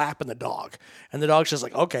starts slapping the dog, and the dog's just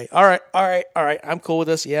like, okay, all right, I'm cool with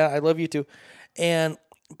this. Yeah, I love you too.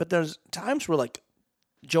 But there's times where like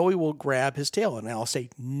Joey will grab his tail, and I'll say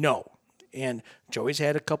no. And Joey's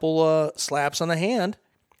had a couple slaps on the hand,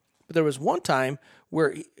 but there was one time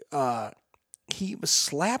where he was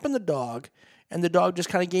slapping the dog, and the dog just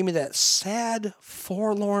kind of gave me that sad,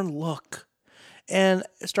 forlorn look, and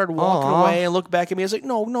started walking away and looked back at me. I was like,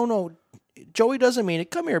 no, Joey doesn't mean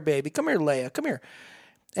it. Come here, baby. Come here, Leia. Come here.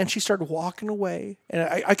 And she started walking away, and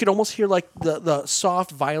I could almost hear like the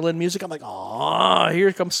soft violin music. I'm like, oh,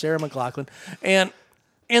 here comes Sarah McLachlan, and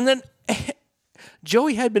then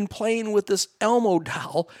Joey had been playing with this Elmo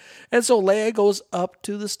doll, and so Leia goes up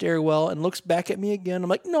to the stairwell and looks back at me again. I'm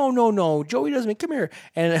like, no, Joey doesn't mean come here,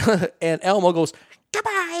 and Elmo goes,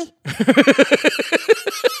 goodbye.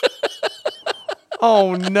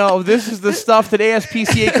 Oh no, this is the stuff that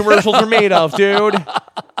ASPCA commercials are made of, dude.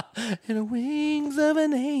 In the wings of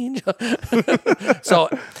an angel. So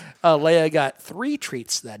Leia got 3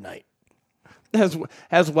 treats that night.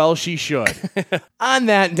 As well she should. On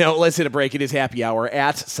that note, let's hit a break. It is happy hour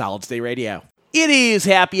at Solid State Radio. It is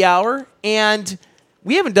happy hour, and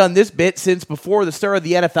we haven't done this bit since before the start of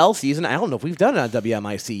the NFL season. I don't know if we've done it on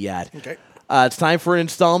WMIC yet. Okay. It's time for an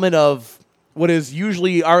installment of what is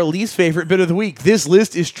usually our least favorite bit of the week. This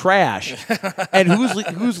list is trash. And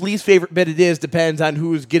whose least favorite bit it is depends on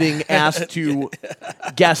who's getting asked to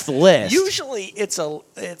guess the list. Usually it's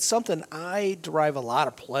something I derive a lot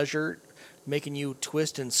of pleasure making you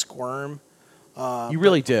twist and squirm. You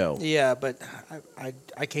really do. Yeah, but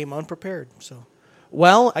I came unprepared, so.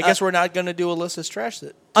 Well, I guess we're not going to do Alyssa's trash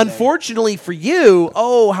today. Unfortunately for you,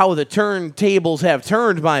 how the turntables have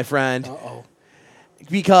turned, my friend. Uh-oh.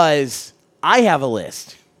 Because I have a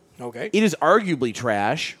list. Okay. It is arguably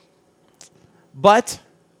trash, but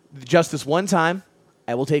just this one time,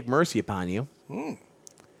 I will take mercy upon you. And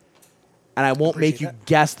I won't make you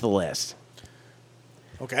guess the list.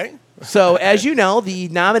 Okay. So, as you know, the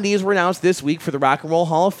nominees were announced this week for the Rock and Roll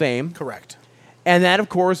Hall of Fame. Correct. And that, of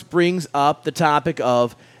course, brings up the topic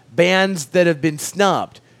of bands that have been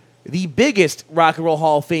snubbed. The biggest Rock and Roll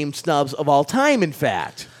Hall of Fame snubs of all time, in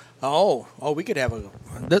fact. Oh, we could have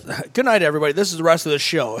good night, everybody. This is the rest of the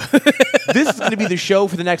show. This is going to be the show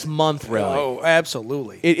for the next month, really. Oh,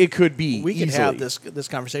 absolutely. It could be. We could easily have this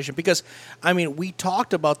conversation because, I mean, we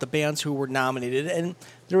talked about the bands who were nominated, and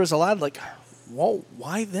there was a lot of like, well,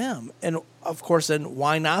 why them? And of course, then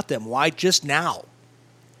why not them? Why just now?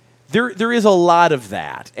 There is a lot of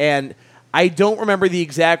that, and I don't remember the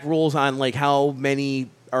exact rules on like how many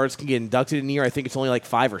artists can get inducted in a year. I think it's only like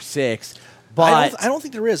 5 or 6. But I don't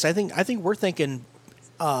think there is. I think we're thinking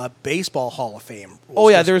baseball Hall of Fame. Oh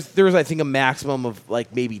yeah, there's I think a maximum of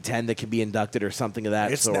like maybe 10 that can be inducted or something of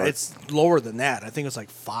that sort. It's lower than that. I think it's like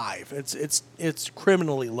 5. It's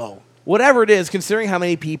criminally low. Whatever it is, considering how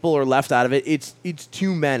many people are left out of it, it's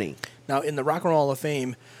too many. Now in the Rock and Roll Hall of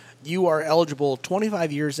Fame, you are eligible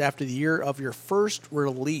 25 years after the year of your first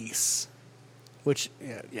release, which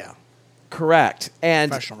yeah. Correct.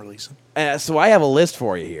 And professional release. So I have a list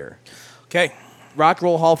for you here. Okay. Rock and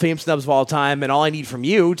Roll Hall of Fame snubs of all time, and all I need from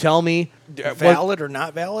you, tell me. Valid or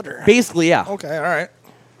not valid? Or? Basically, yeah. Okay, all right.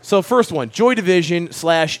 So first one, Joy Division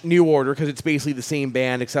 / New Order, because it's basically the same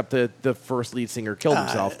band except the first lead singer killed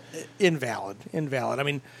himself. Invalid. I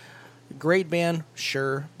mean, great band,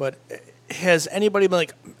 sure, but has anybody been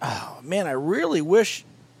like, oh, man, I really wish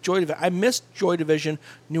I missed Joy Division,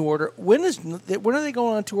 New Order. When are they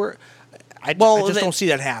going on tour? I just don't see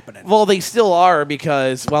that happening. Well, they still are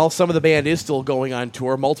because, some of the band is still going on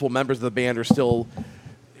tour. Multiple members of the band are still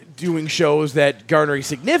doing shows that garner a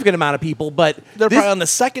significant amount of people, but they're probably on the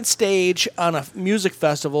second stage on a music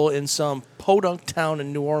festival in some podunk town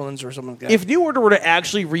in New Orleans or something like that. If New Order were to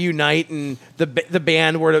actually reunite and the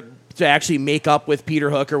band were to actually make up with Peter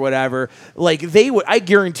Hook or whatever, like they would, I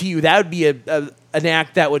guarantee you that would be an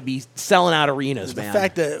act that would be selling out arenas, man. The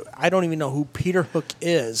fact that I don't even know who Peter Hook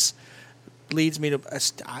is leads me to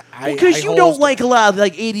because you don't like a lot of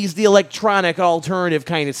like 80s the electronic alternative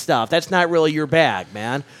kind of stuff. That's not really your bag,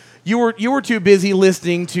 man. You were too busy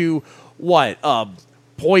listening to what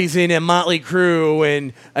Poison and Motley Crue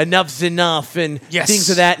and Enough's Enough and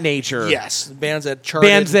things of that nature. Yes, bands that charted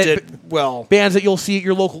bands that you'll see at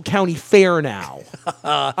your local county fair now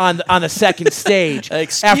on the second stage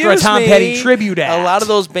after a Tom Petty tribute act. A lot of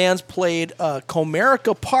those bands played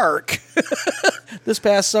Comerica Park this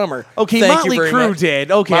past summer. Okay, Motley Crue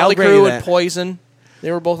did. Okay, Motley I'll grant Crue you and that. Poison,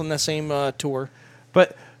 they were both on the same tour.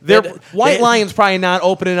 But White Lion's probably not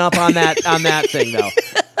opening up on that thing though.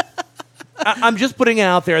 I'm just putting it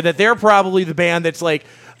out there that they're probably the band that's like,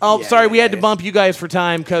 we had to bump you guys for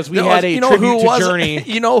time because we had a tribute to Journey.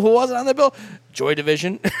 You know who wasn't on the bill? Joy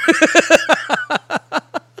Division.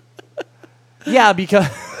 Yeah, because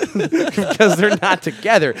they're not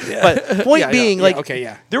together. But point being,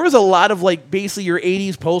 there was a lot of basically your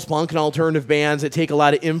 80s post-punk and alternative bands that take a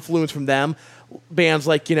lot of influence from them. Bands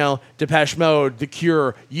like, Depeche Mode, The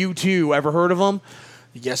Cure, U2. Ever heard of them?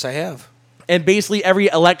 Yes, I have. And basically every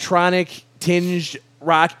electronic tinged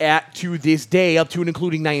rock act to this day, up to and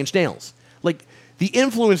including Nine Inch Nails. The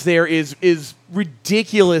influence there is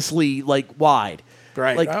ridiculously wide.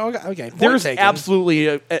 Right. Okay. There's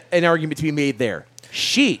absolutely an argument to be made there.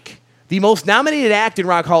 Chic, the most nominated act in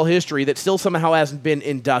Rock Hall history that still somehow hasn't been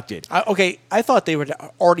inducted. I thought they would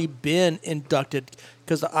already been inducted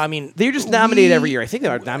because they're just nominated every year. I think they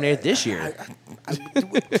are nominated this year.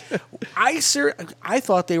 I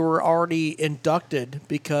thought they were already inducted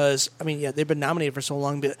because they've been nominated for so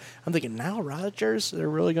long. But I'm thinking now Rogers, they're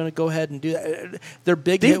really going to go ahead and do that. Their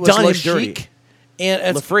big hit was Le Chic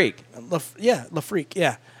and Le Freak. Le Freak.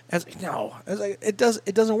 Yeah, it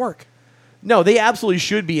doesn't work. No, they absolutely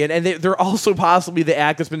should be, and they're also possibly the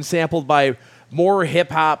act that's been sampled by more hip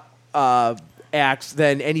hop acts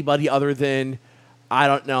than anybody other than, I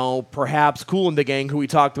don't know, perhaps Kool and the Gang, who we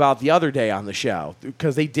talked about the other day on the show,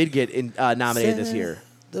 because they did get nominated this year.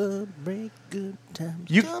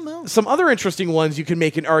 Some other interesting ones you can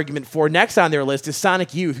make an argument for next on their list is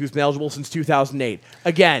Sonic Youth, who's been eligible since 2008.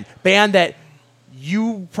 Again, band that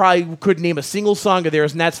you probably couldn't name a single song of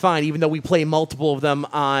theirs, and that's fine, even though we play multiple of them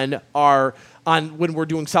on when we're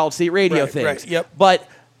doing solid state radio things. Right, yep. But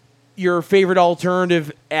your favorite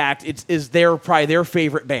alternative act is probably their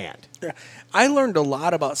favorite band. Yeah. I learned a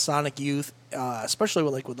lot about Sonic Youth, especially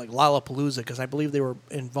with Lollapalooza, because I believe they were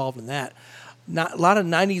involved in that. A lot of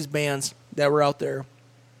 90s bands that were out there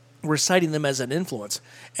were citing them as an influence.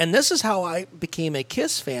 And this is how I became a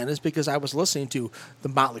Kiss fan, is because I was listening to the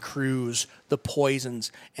Motley Crues, the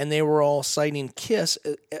Poisons, and they were all citing Kiss.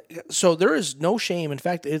 So there is no shame. In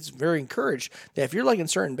fact, it's very encouraged that if you're liking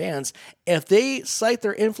certain bands, if they cite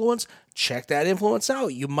their influence, check that influence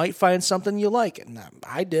out. You might find something you like. And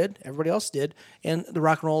I did. Everybody else did. And the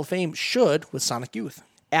Rock and Roll Hall of Fame should with Sonic Youth.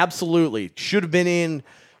 Absolutely. Should have been in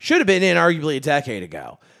arguably a decade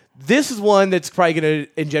ago. This is one that's probably going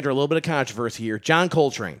to engender a little bit of controversy here. John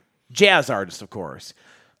Coltrane, jazz artist, of course.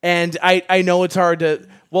 And I know it's hard to...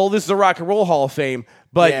 Well, this is the Rock and Roll Hall of Fame,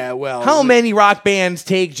 but how many rock bands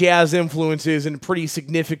take jazz influences in pretty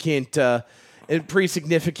significant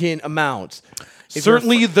amounts?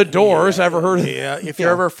 Certainly the Doors. Ever heard of them? Yeah, if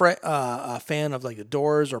you're ever a fan of the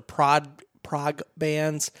Doors or prog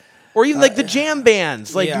bands... Or even the jam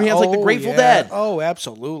bands, you have the Grateful Dead. Oh,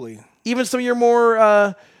 absolutely. Even some of your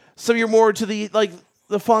more to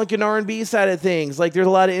the funk and R&B side of things. There's a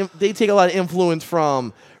lot of they take a lot of influence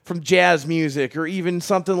from jazz music, or even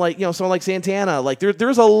something someone like Santana.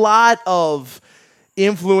 There's a lot of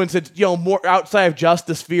influence that's more outside of just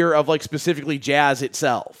the sphere of specifically jazz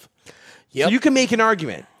itself. Yep. So you can make an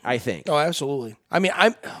argument, I think. Oh, absolutely.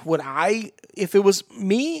 If it was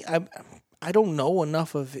me, I don't know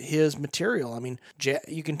enough of his material.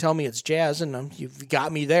 You can tell me it's jazz, and you've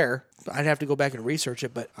got me there. I'd have to go back and research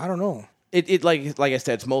it, but I don't know. It like I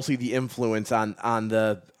said, it's mostly the influence on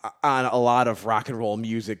a lot of rock and roll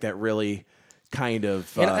music that really kind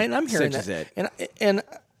of and I'm hearing that, it. And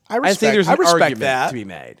I respect. I think there's an argument that to be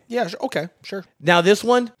made. Yeah. Okay. Sure. Now this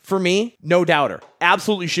one for me, no doubter,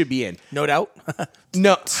 absolutely should be in. No doubt.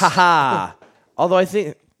 No, haha. Although I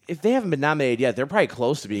think if they haven't been nominated yet, they're probably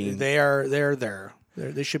close to being. They're there.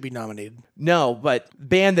 They should be nominated. No, but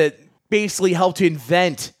band that basically helped to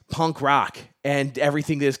invent punk rock and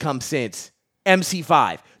everything that has come since.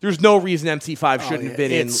 MC5. There's no reason MC5 shouldn't have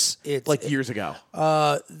been in years ago.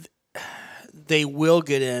 They will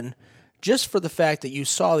get in just for the fact that you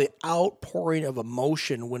saw the outpouring of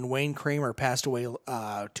emotion when Wayne Kramer passed away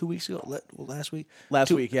 2 weeks ago. Last week?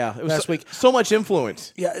 Last week, yeah. It was last week. So much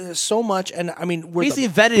influence. Yeah, so much. And we're basically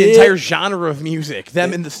invented an entire genre of music,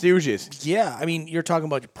 them and the Stooges. Yeah, you're talking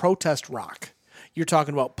about protest rock. You're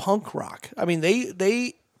talking about punk rock.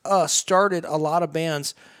 They started a lot of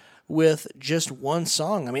bands with just one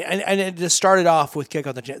song. I mean, and it just started off with Kick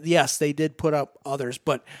Out the Jams. Yes, they did put up others,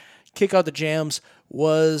 but Kick Out the Jams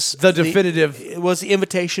was the definitive. It was the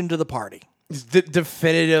invitation to the party. The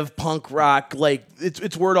definitive punk rock, like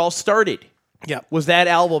it's where it all started. Yeah, was that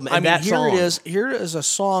album and that song. Here is a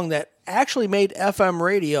song that actually made FM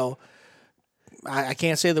radio. I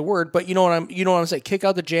can't say the word, but you know what I'm saying. Kick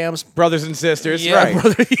Out the Jams, brothers and sisters. Yeah,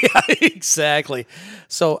 right. Yeah, exactly.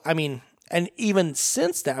 So I mean, and even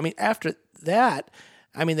since that, I mean, after that,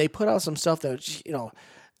 I mean, they put out some stuff that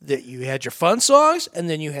that you had your fun songs, and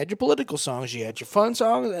then you had your political songs. You had your fun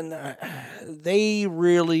songs, and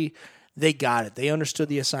they got it. They understood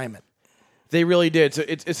the assignment. They really did. So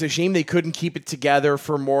it's a shame they couldn't keep it together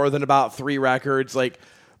for more than about 3 records.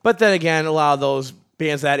 But then again, a lot of those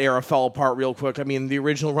bands that era fell apart real quick. I mean, the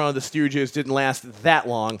original run of the Stooges didn't last that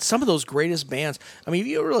long. Some of those greatest bands, I mean, if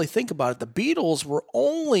you really think about it, the Beatles were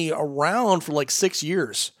only around for like 6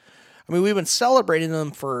 years. I mean, we've been celebrating them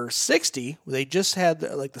for 60. They just had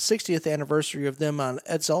like the 60th anniversary of them on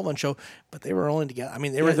Ed Sullivan Show, but they were only together. I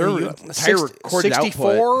mean, they were entire recorded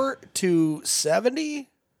 64 to 70.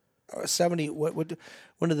 70.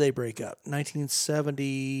 When did they break up?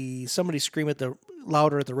 1970. Somebody scream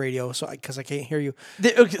louder at the radio, so because I can't hear you.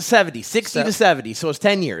 60 to 70. So it's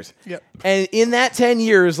 10 years. Yep. And in that 10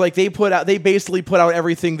 years, like they basically put out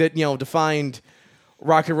everything that defined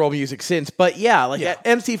rock and roll music since. But at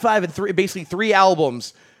MC5 and basically 3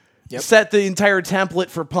 albums set the entire template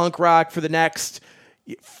for punk rock for the next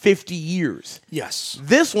 50 years. Yes.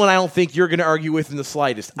 This one I don't think you're going to argue with in the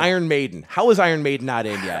slightest. No. Iron Maiden. How is Iron Maiden not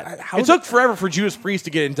in yet? It took forever for Judas Priest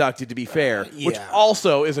to get inducted, to be fair, which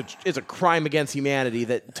also is a crime against humanity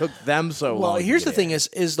that took them so long. Well, here's the thing: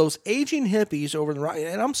 is those aging hippies over the rock.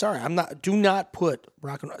 And I'm sorry, do not put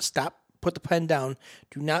rock and roll. Stop. Put the pen down.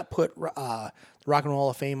 Do not put the Rock and Roll Hall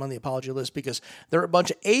of Fame on the apology list, because they're a bunch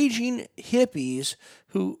of aging hippies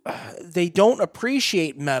who they don't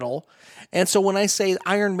appreciate metal. And so when I say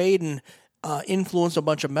Iron Maiden influenced a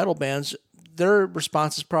bunch of metal bands, their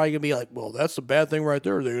response is probably going to be like, well, that's the bad thing right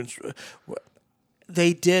there.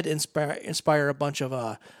 They did inspire a bunch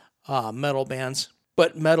of metal bands,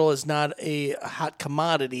 but metal is not a hot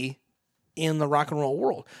commodity in the rock and roll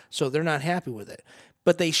world, so they're not happy with it.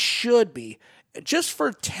 But they should be, just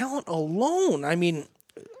for talent alone. I mean,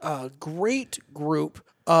 a great group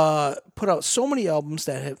put out so many albums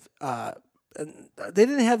that have. They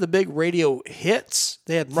didn't have the big radio hits.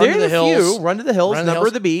 They had Run to the Hills, Number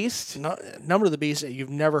of the Beast. Number of the Beast. You've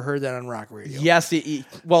never heard that on rock radio. Yes.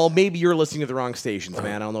 Well, maybe you're listening to the wrong stations,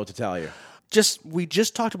 man. I don't know what to tell you. We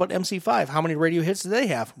just talked about MC5. How many radio hits did they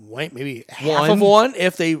have? Wait, maybe half of one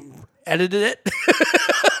if they edited it.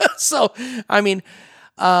 So, I mean,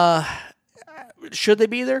 should they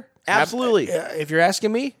be there? Absolutely. If you're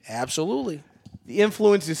asking me, absolutely. The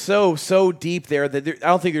influence is so deep there that I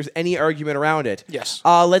don't think there's any argument around it. Yes.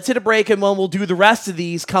 Let's hit a break, and when we'll do the rest of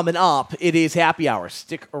these coming up, it is Happy Hour.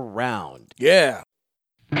 Stick around. Yeah.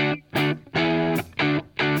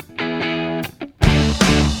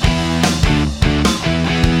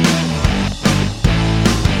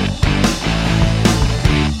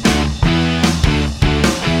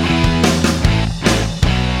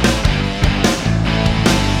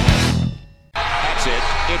 That's it.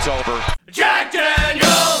 It's over. Jack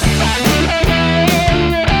Daniels!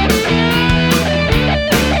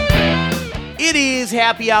 It is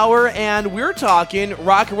Happy Hour, and we're talking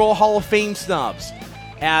Rock and Roll Hall of Fame snubs,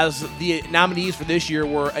 as the nominees for this year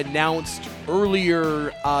were announced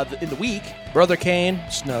earlier in the week. Brother Kane,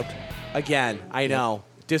 snubbed. Again, I know.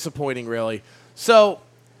 Disappointing, really. So,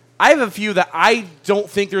 I have a few that I don't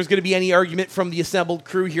think there's going to be any argument from the assembled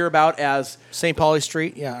crew here about, as St. Pauli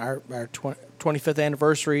Street, our 25th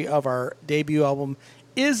anniversary of our debut album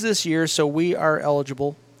is this year, so we are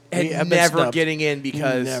eligible. and never getting in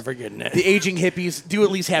because never getting in. The aging hippies do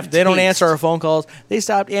at least have They don't answer our phone calls. They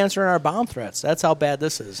stopped answering our bomb threats. That's how bad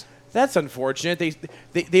this is. That's unfortunate. They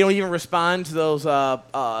don't even respond to those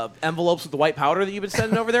envelopes with the white powder that you've been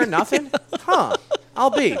sending over there? Nothing? Huh. I'll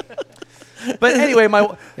be. But anyway,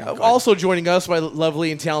 also joining us, my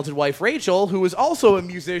lovely and talented wife, Rachel, who is also a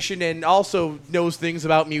musician and also knows things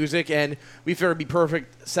about music, and we figured it'd be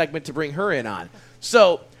perfect segment to bring her in on.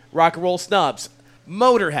 So, rock and roll snubs.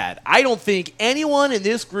 Motorhead. I don't think anyone in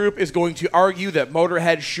this group is going to argue that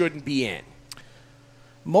Motorhead shouldn't be in.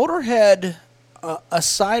 Motorhead,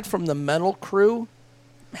 aside from the metal crew,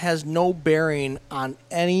 has no bearing on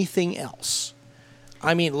anything else.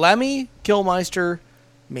 I mean, Lemmy Kilmister,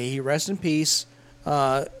 may he rest in peace.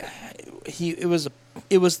 It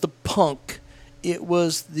was the punk. It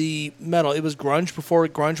was the metal. It was grunge before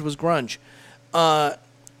grunge was grunge. But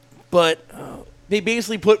they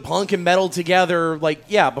basically put punk and metal together,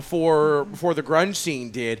 before the grunge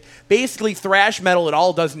scene did. Basically, thrash metal at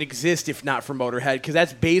all doesn't exist if not for Motorhead, because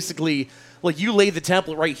that's basically you lay the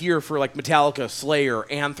template right here for Metallica, Slayer,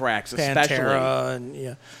 Anthrax, especially. Pantera,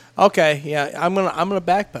 and okay, I'm gonna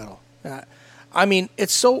backpedal. I mean,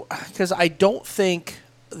 it's so because I don't think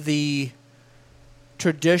the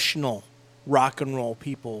traditional rock and roll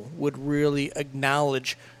people would really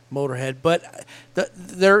acknowledge Motorhead, but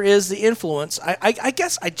there is the influence. I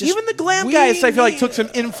guess I just even the glam guys I feel like took some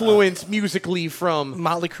influence musically from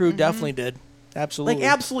Motley Crue. Definitely did. Absolutely,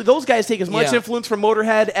 absolutely. Those guys take as much influence from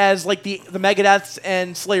Motorhead as the Megadeths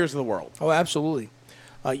and Slayers of the world. Oh, absolutely.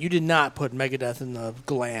 You did not put Megadeth in the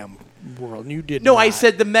glam world. You did. No, not. I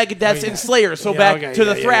said the Megadeths and Slayers. So back to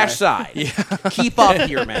the thrash side. Yeah. Keep up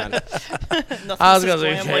here, man. I was going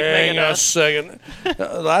to say, hang a second.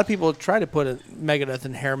 A lot of people try to put a Megadeth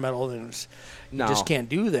in hair metal, and you just can't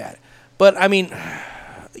do that. But I mean,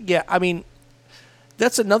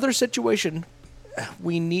 that's another situation.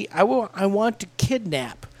 We need. I want to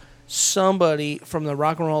kidnap somebody from the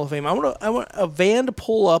Rock and Roll Hall of Fame. I want a van to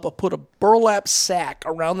pull up, put a burlap sack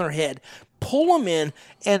around their head, pull them in,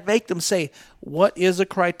 and make them say, what is the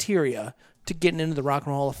criteria to getting into the Rock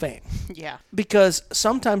and Roll Hall of Fame? Yeah. Because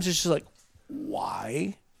sometimes it's just like,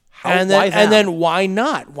 why? Why then why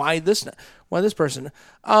not? Why this person?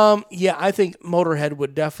 I think Motorhead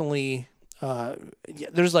would definitely...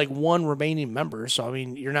 there's one remaining member, so I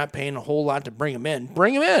mean, you're not paying a whole lot to bring him in.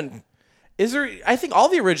 Bring him in. Is there? I think all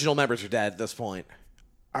the original members are dead at this point.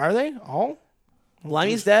 Are they all?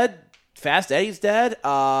 Lemmy's dead. Fast Eddie's dead.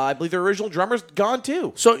 I believe the original drummer's gone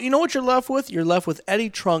too. So you know what you're left with? You're left with Eddie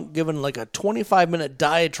Trunk giving a 25-minute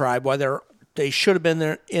diatribe why they should have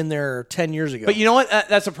been in there 10 years ago. But you know what?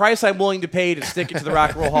 That's a price I'm willing to pay to stick it to the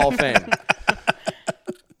Rock and Roll Hall of Fame.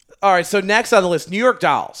 All right. So next on the list, New York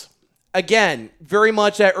Dolls. Again, very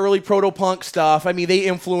much that early proto-punk stuff. I mean, they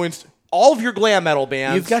influenced all of your glam metal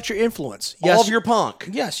bands. You've got your influence. Yes. All of your punk.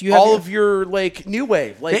 Yes, you have all of your new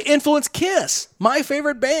wave. They influenced Kiss, my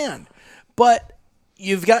favorite band. But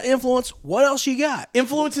you've got influence. What else you got?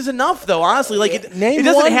 Influence is enough, though. Honestly, it Name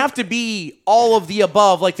doesn't one. have to be all of the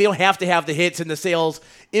above. They don't have to have the hits and the sales.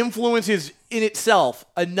 Influence is in itself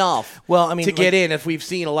enough. Well, I mean, to get in. If we've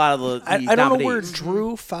seen a lot of the I don't know where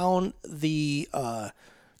Drew found the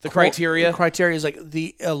criteria. The criteria is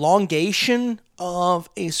the elongation of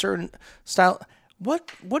a certain style. What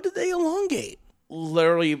did they elongate?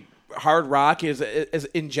 Literally, hard rock is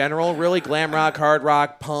in general, really glam rock, hard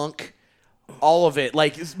rock, punk, all of it.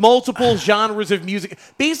 It's multiple genres of music.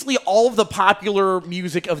 Basically, all of the popular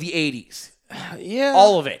music of the 80s. Yeah,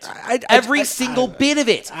 all of it. Every single bit of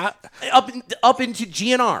it. Up into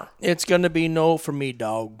GNR. It's gonna be no for me,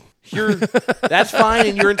 dog. That's fine,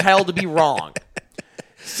 and you're entitled to be wrong.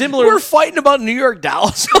 We're fighting about New York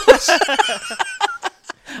Dolls.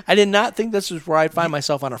 I did not think this was where I'd find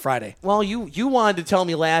myself on a Friday. Well, you wanted to tell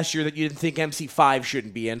me last year that you didn't think MC5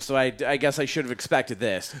 shouldn't be in, so I guess I should have expected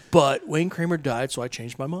this. But Wayne Kramer died, so I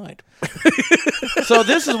changed my mind. So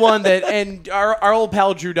this is one that, and our old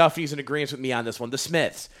pal Drew Duffy's in agreement with me on this one, The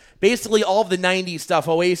Smiths. Basically, all of the 90s stuff,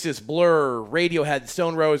 Oasis, Blur, Radiohead,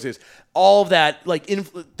 Stone Roses, all of that,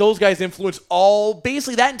 those guys influenced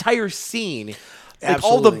basically that entire scene.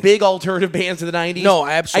 All the big alternative bands of the 90s. No,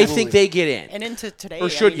 absolutely. I think they get in. And into today, or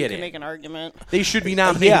should you get can in. Make an argument. They should be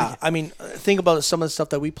nominated. Yeah, I mean, think about some of the stuff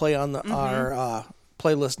that we play on our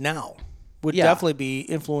playlist now would definitely be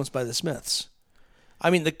influenced by the Smiths.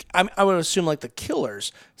 I mean, I would assume the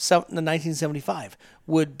Killers, the 1975,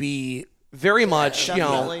 would be very much,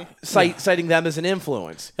 definitely. citing them as an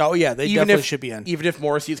influence. Oh, yeah, they definitely should be in. Even if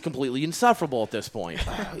Morrissey is completely insufferable at this point.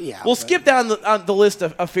 We'll skip down the list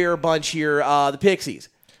a fair bunch here. The Pixies.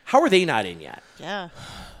 How are they not in yet? Yeah.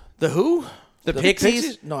 The who? The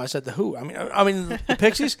Pixies? No, I said the who. I mean the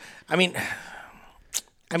Pixies. I mean,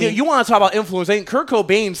 you want to talk about influence? I think Kurt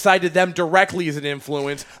Cobain cited them directly as an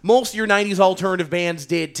influence. Most of your '90s alternative bands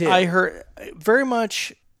did too. I heard very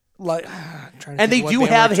much. And they do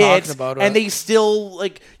have hits, and they still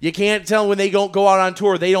you can't tell when they don't go out on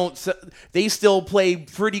tour. They still play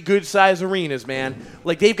pretty good size arenas, man.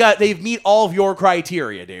 They've meet all of your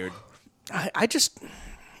criteria, dude. I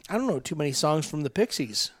don't know too many songs from the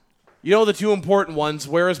Pixies. You know the two important ones,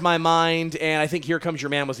 "Where Is My Mind" and I think "Here Comes Your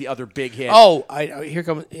Man" was the other big hit. Oh, here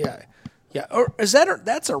comes yeah. Or is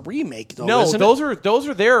that's a remake though? No, isn't those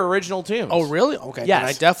are their original tunes. Oh, really? Okay, yes. Then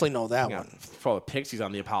I definitely know that one. Throw the Pixies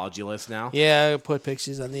on the apology list now. Yeah, put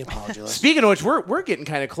Pixies on the apology list. Speaking of which, we're getting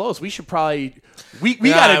kind of close. We should probably we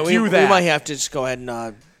gotta do that. We might have to just go ahead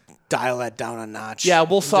and dial that down a notch. Yeah,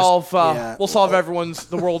 we'll solve everyone's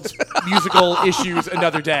the world's musical issues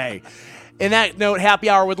another day. In that note, Happy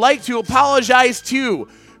Hour would like to apologize to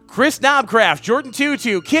Chris Knobcraft, Jordan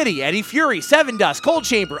Tutu, Kitty, Eddie Fury, Seven Dust, Cold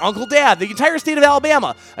Chamber, Uncle Dad, the entire state of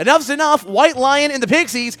Alabama. Enough's enough, White Lion and the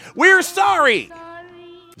Pixies. We're sorry.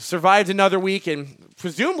 Survived another week and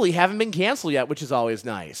presumably haven't been canceled yet, which is always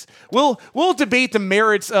nice. We'll debate the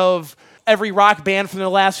merits of every rock band from the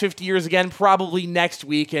last 50 years again probably next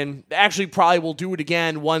week, and actually probably we'll do it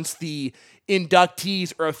again once the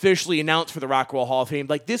inductees are officially announced for the Rock and Roll Hall of Fame.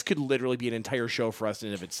 Like, this could literally be an entire show for us in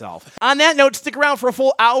and of itself. On that note, stick around for a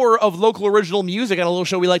full hour of local original music on a little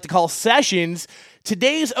show we like to call Sessions.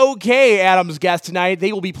 Today's OK Adams guest tonight.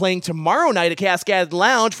 They will be playing tomorrow night at Cascade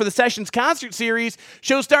Lounge for the Sessions concert series.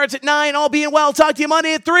 Show starts at 9. All being well. Talk to you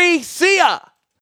Monday at 3. See ya!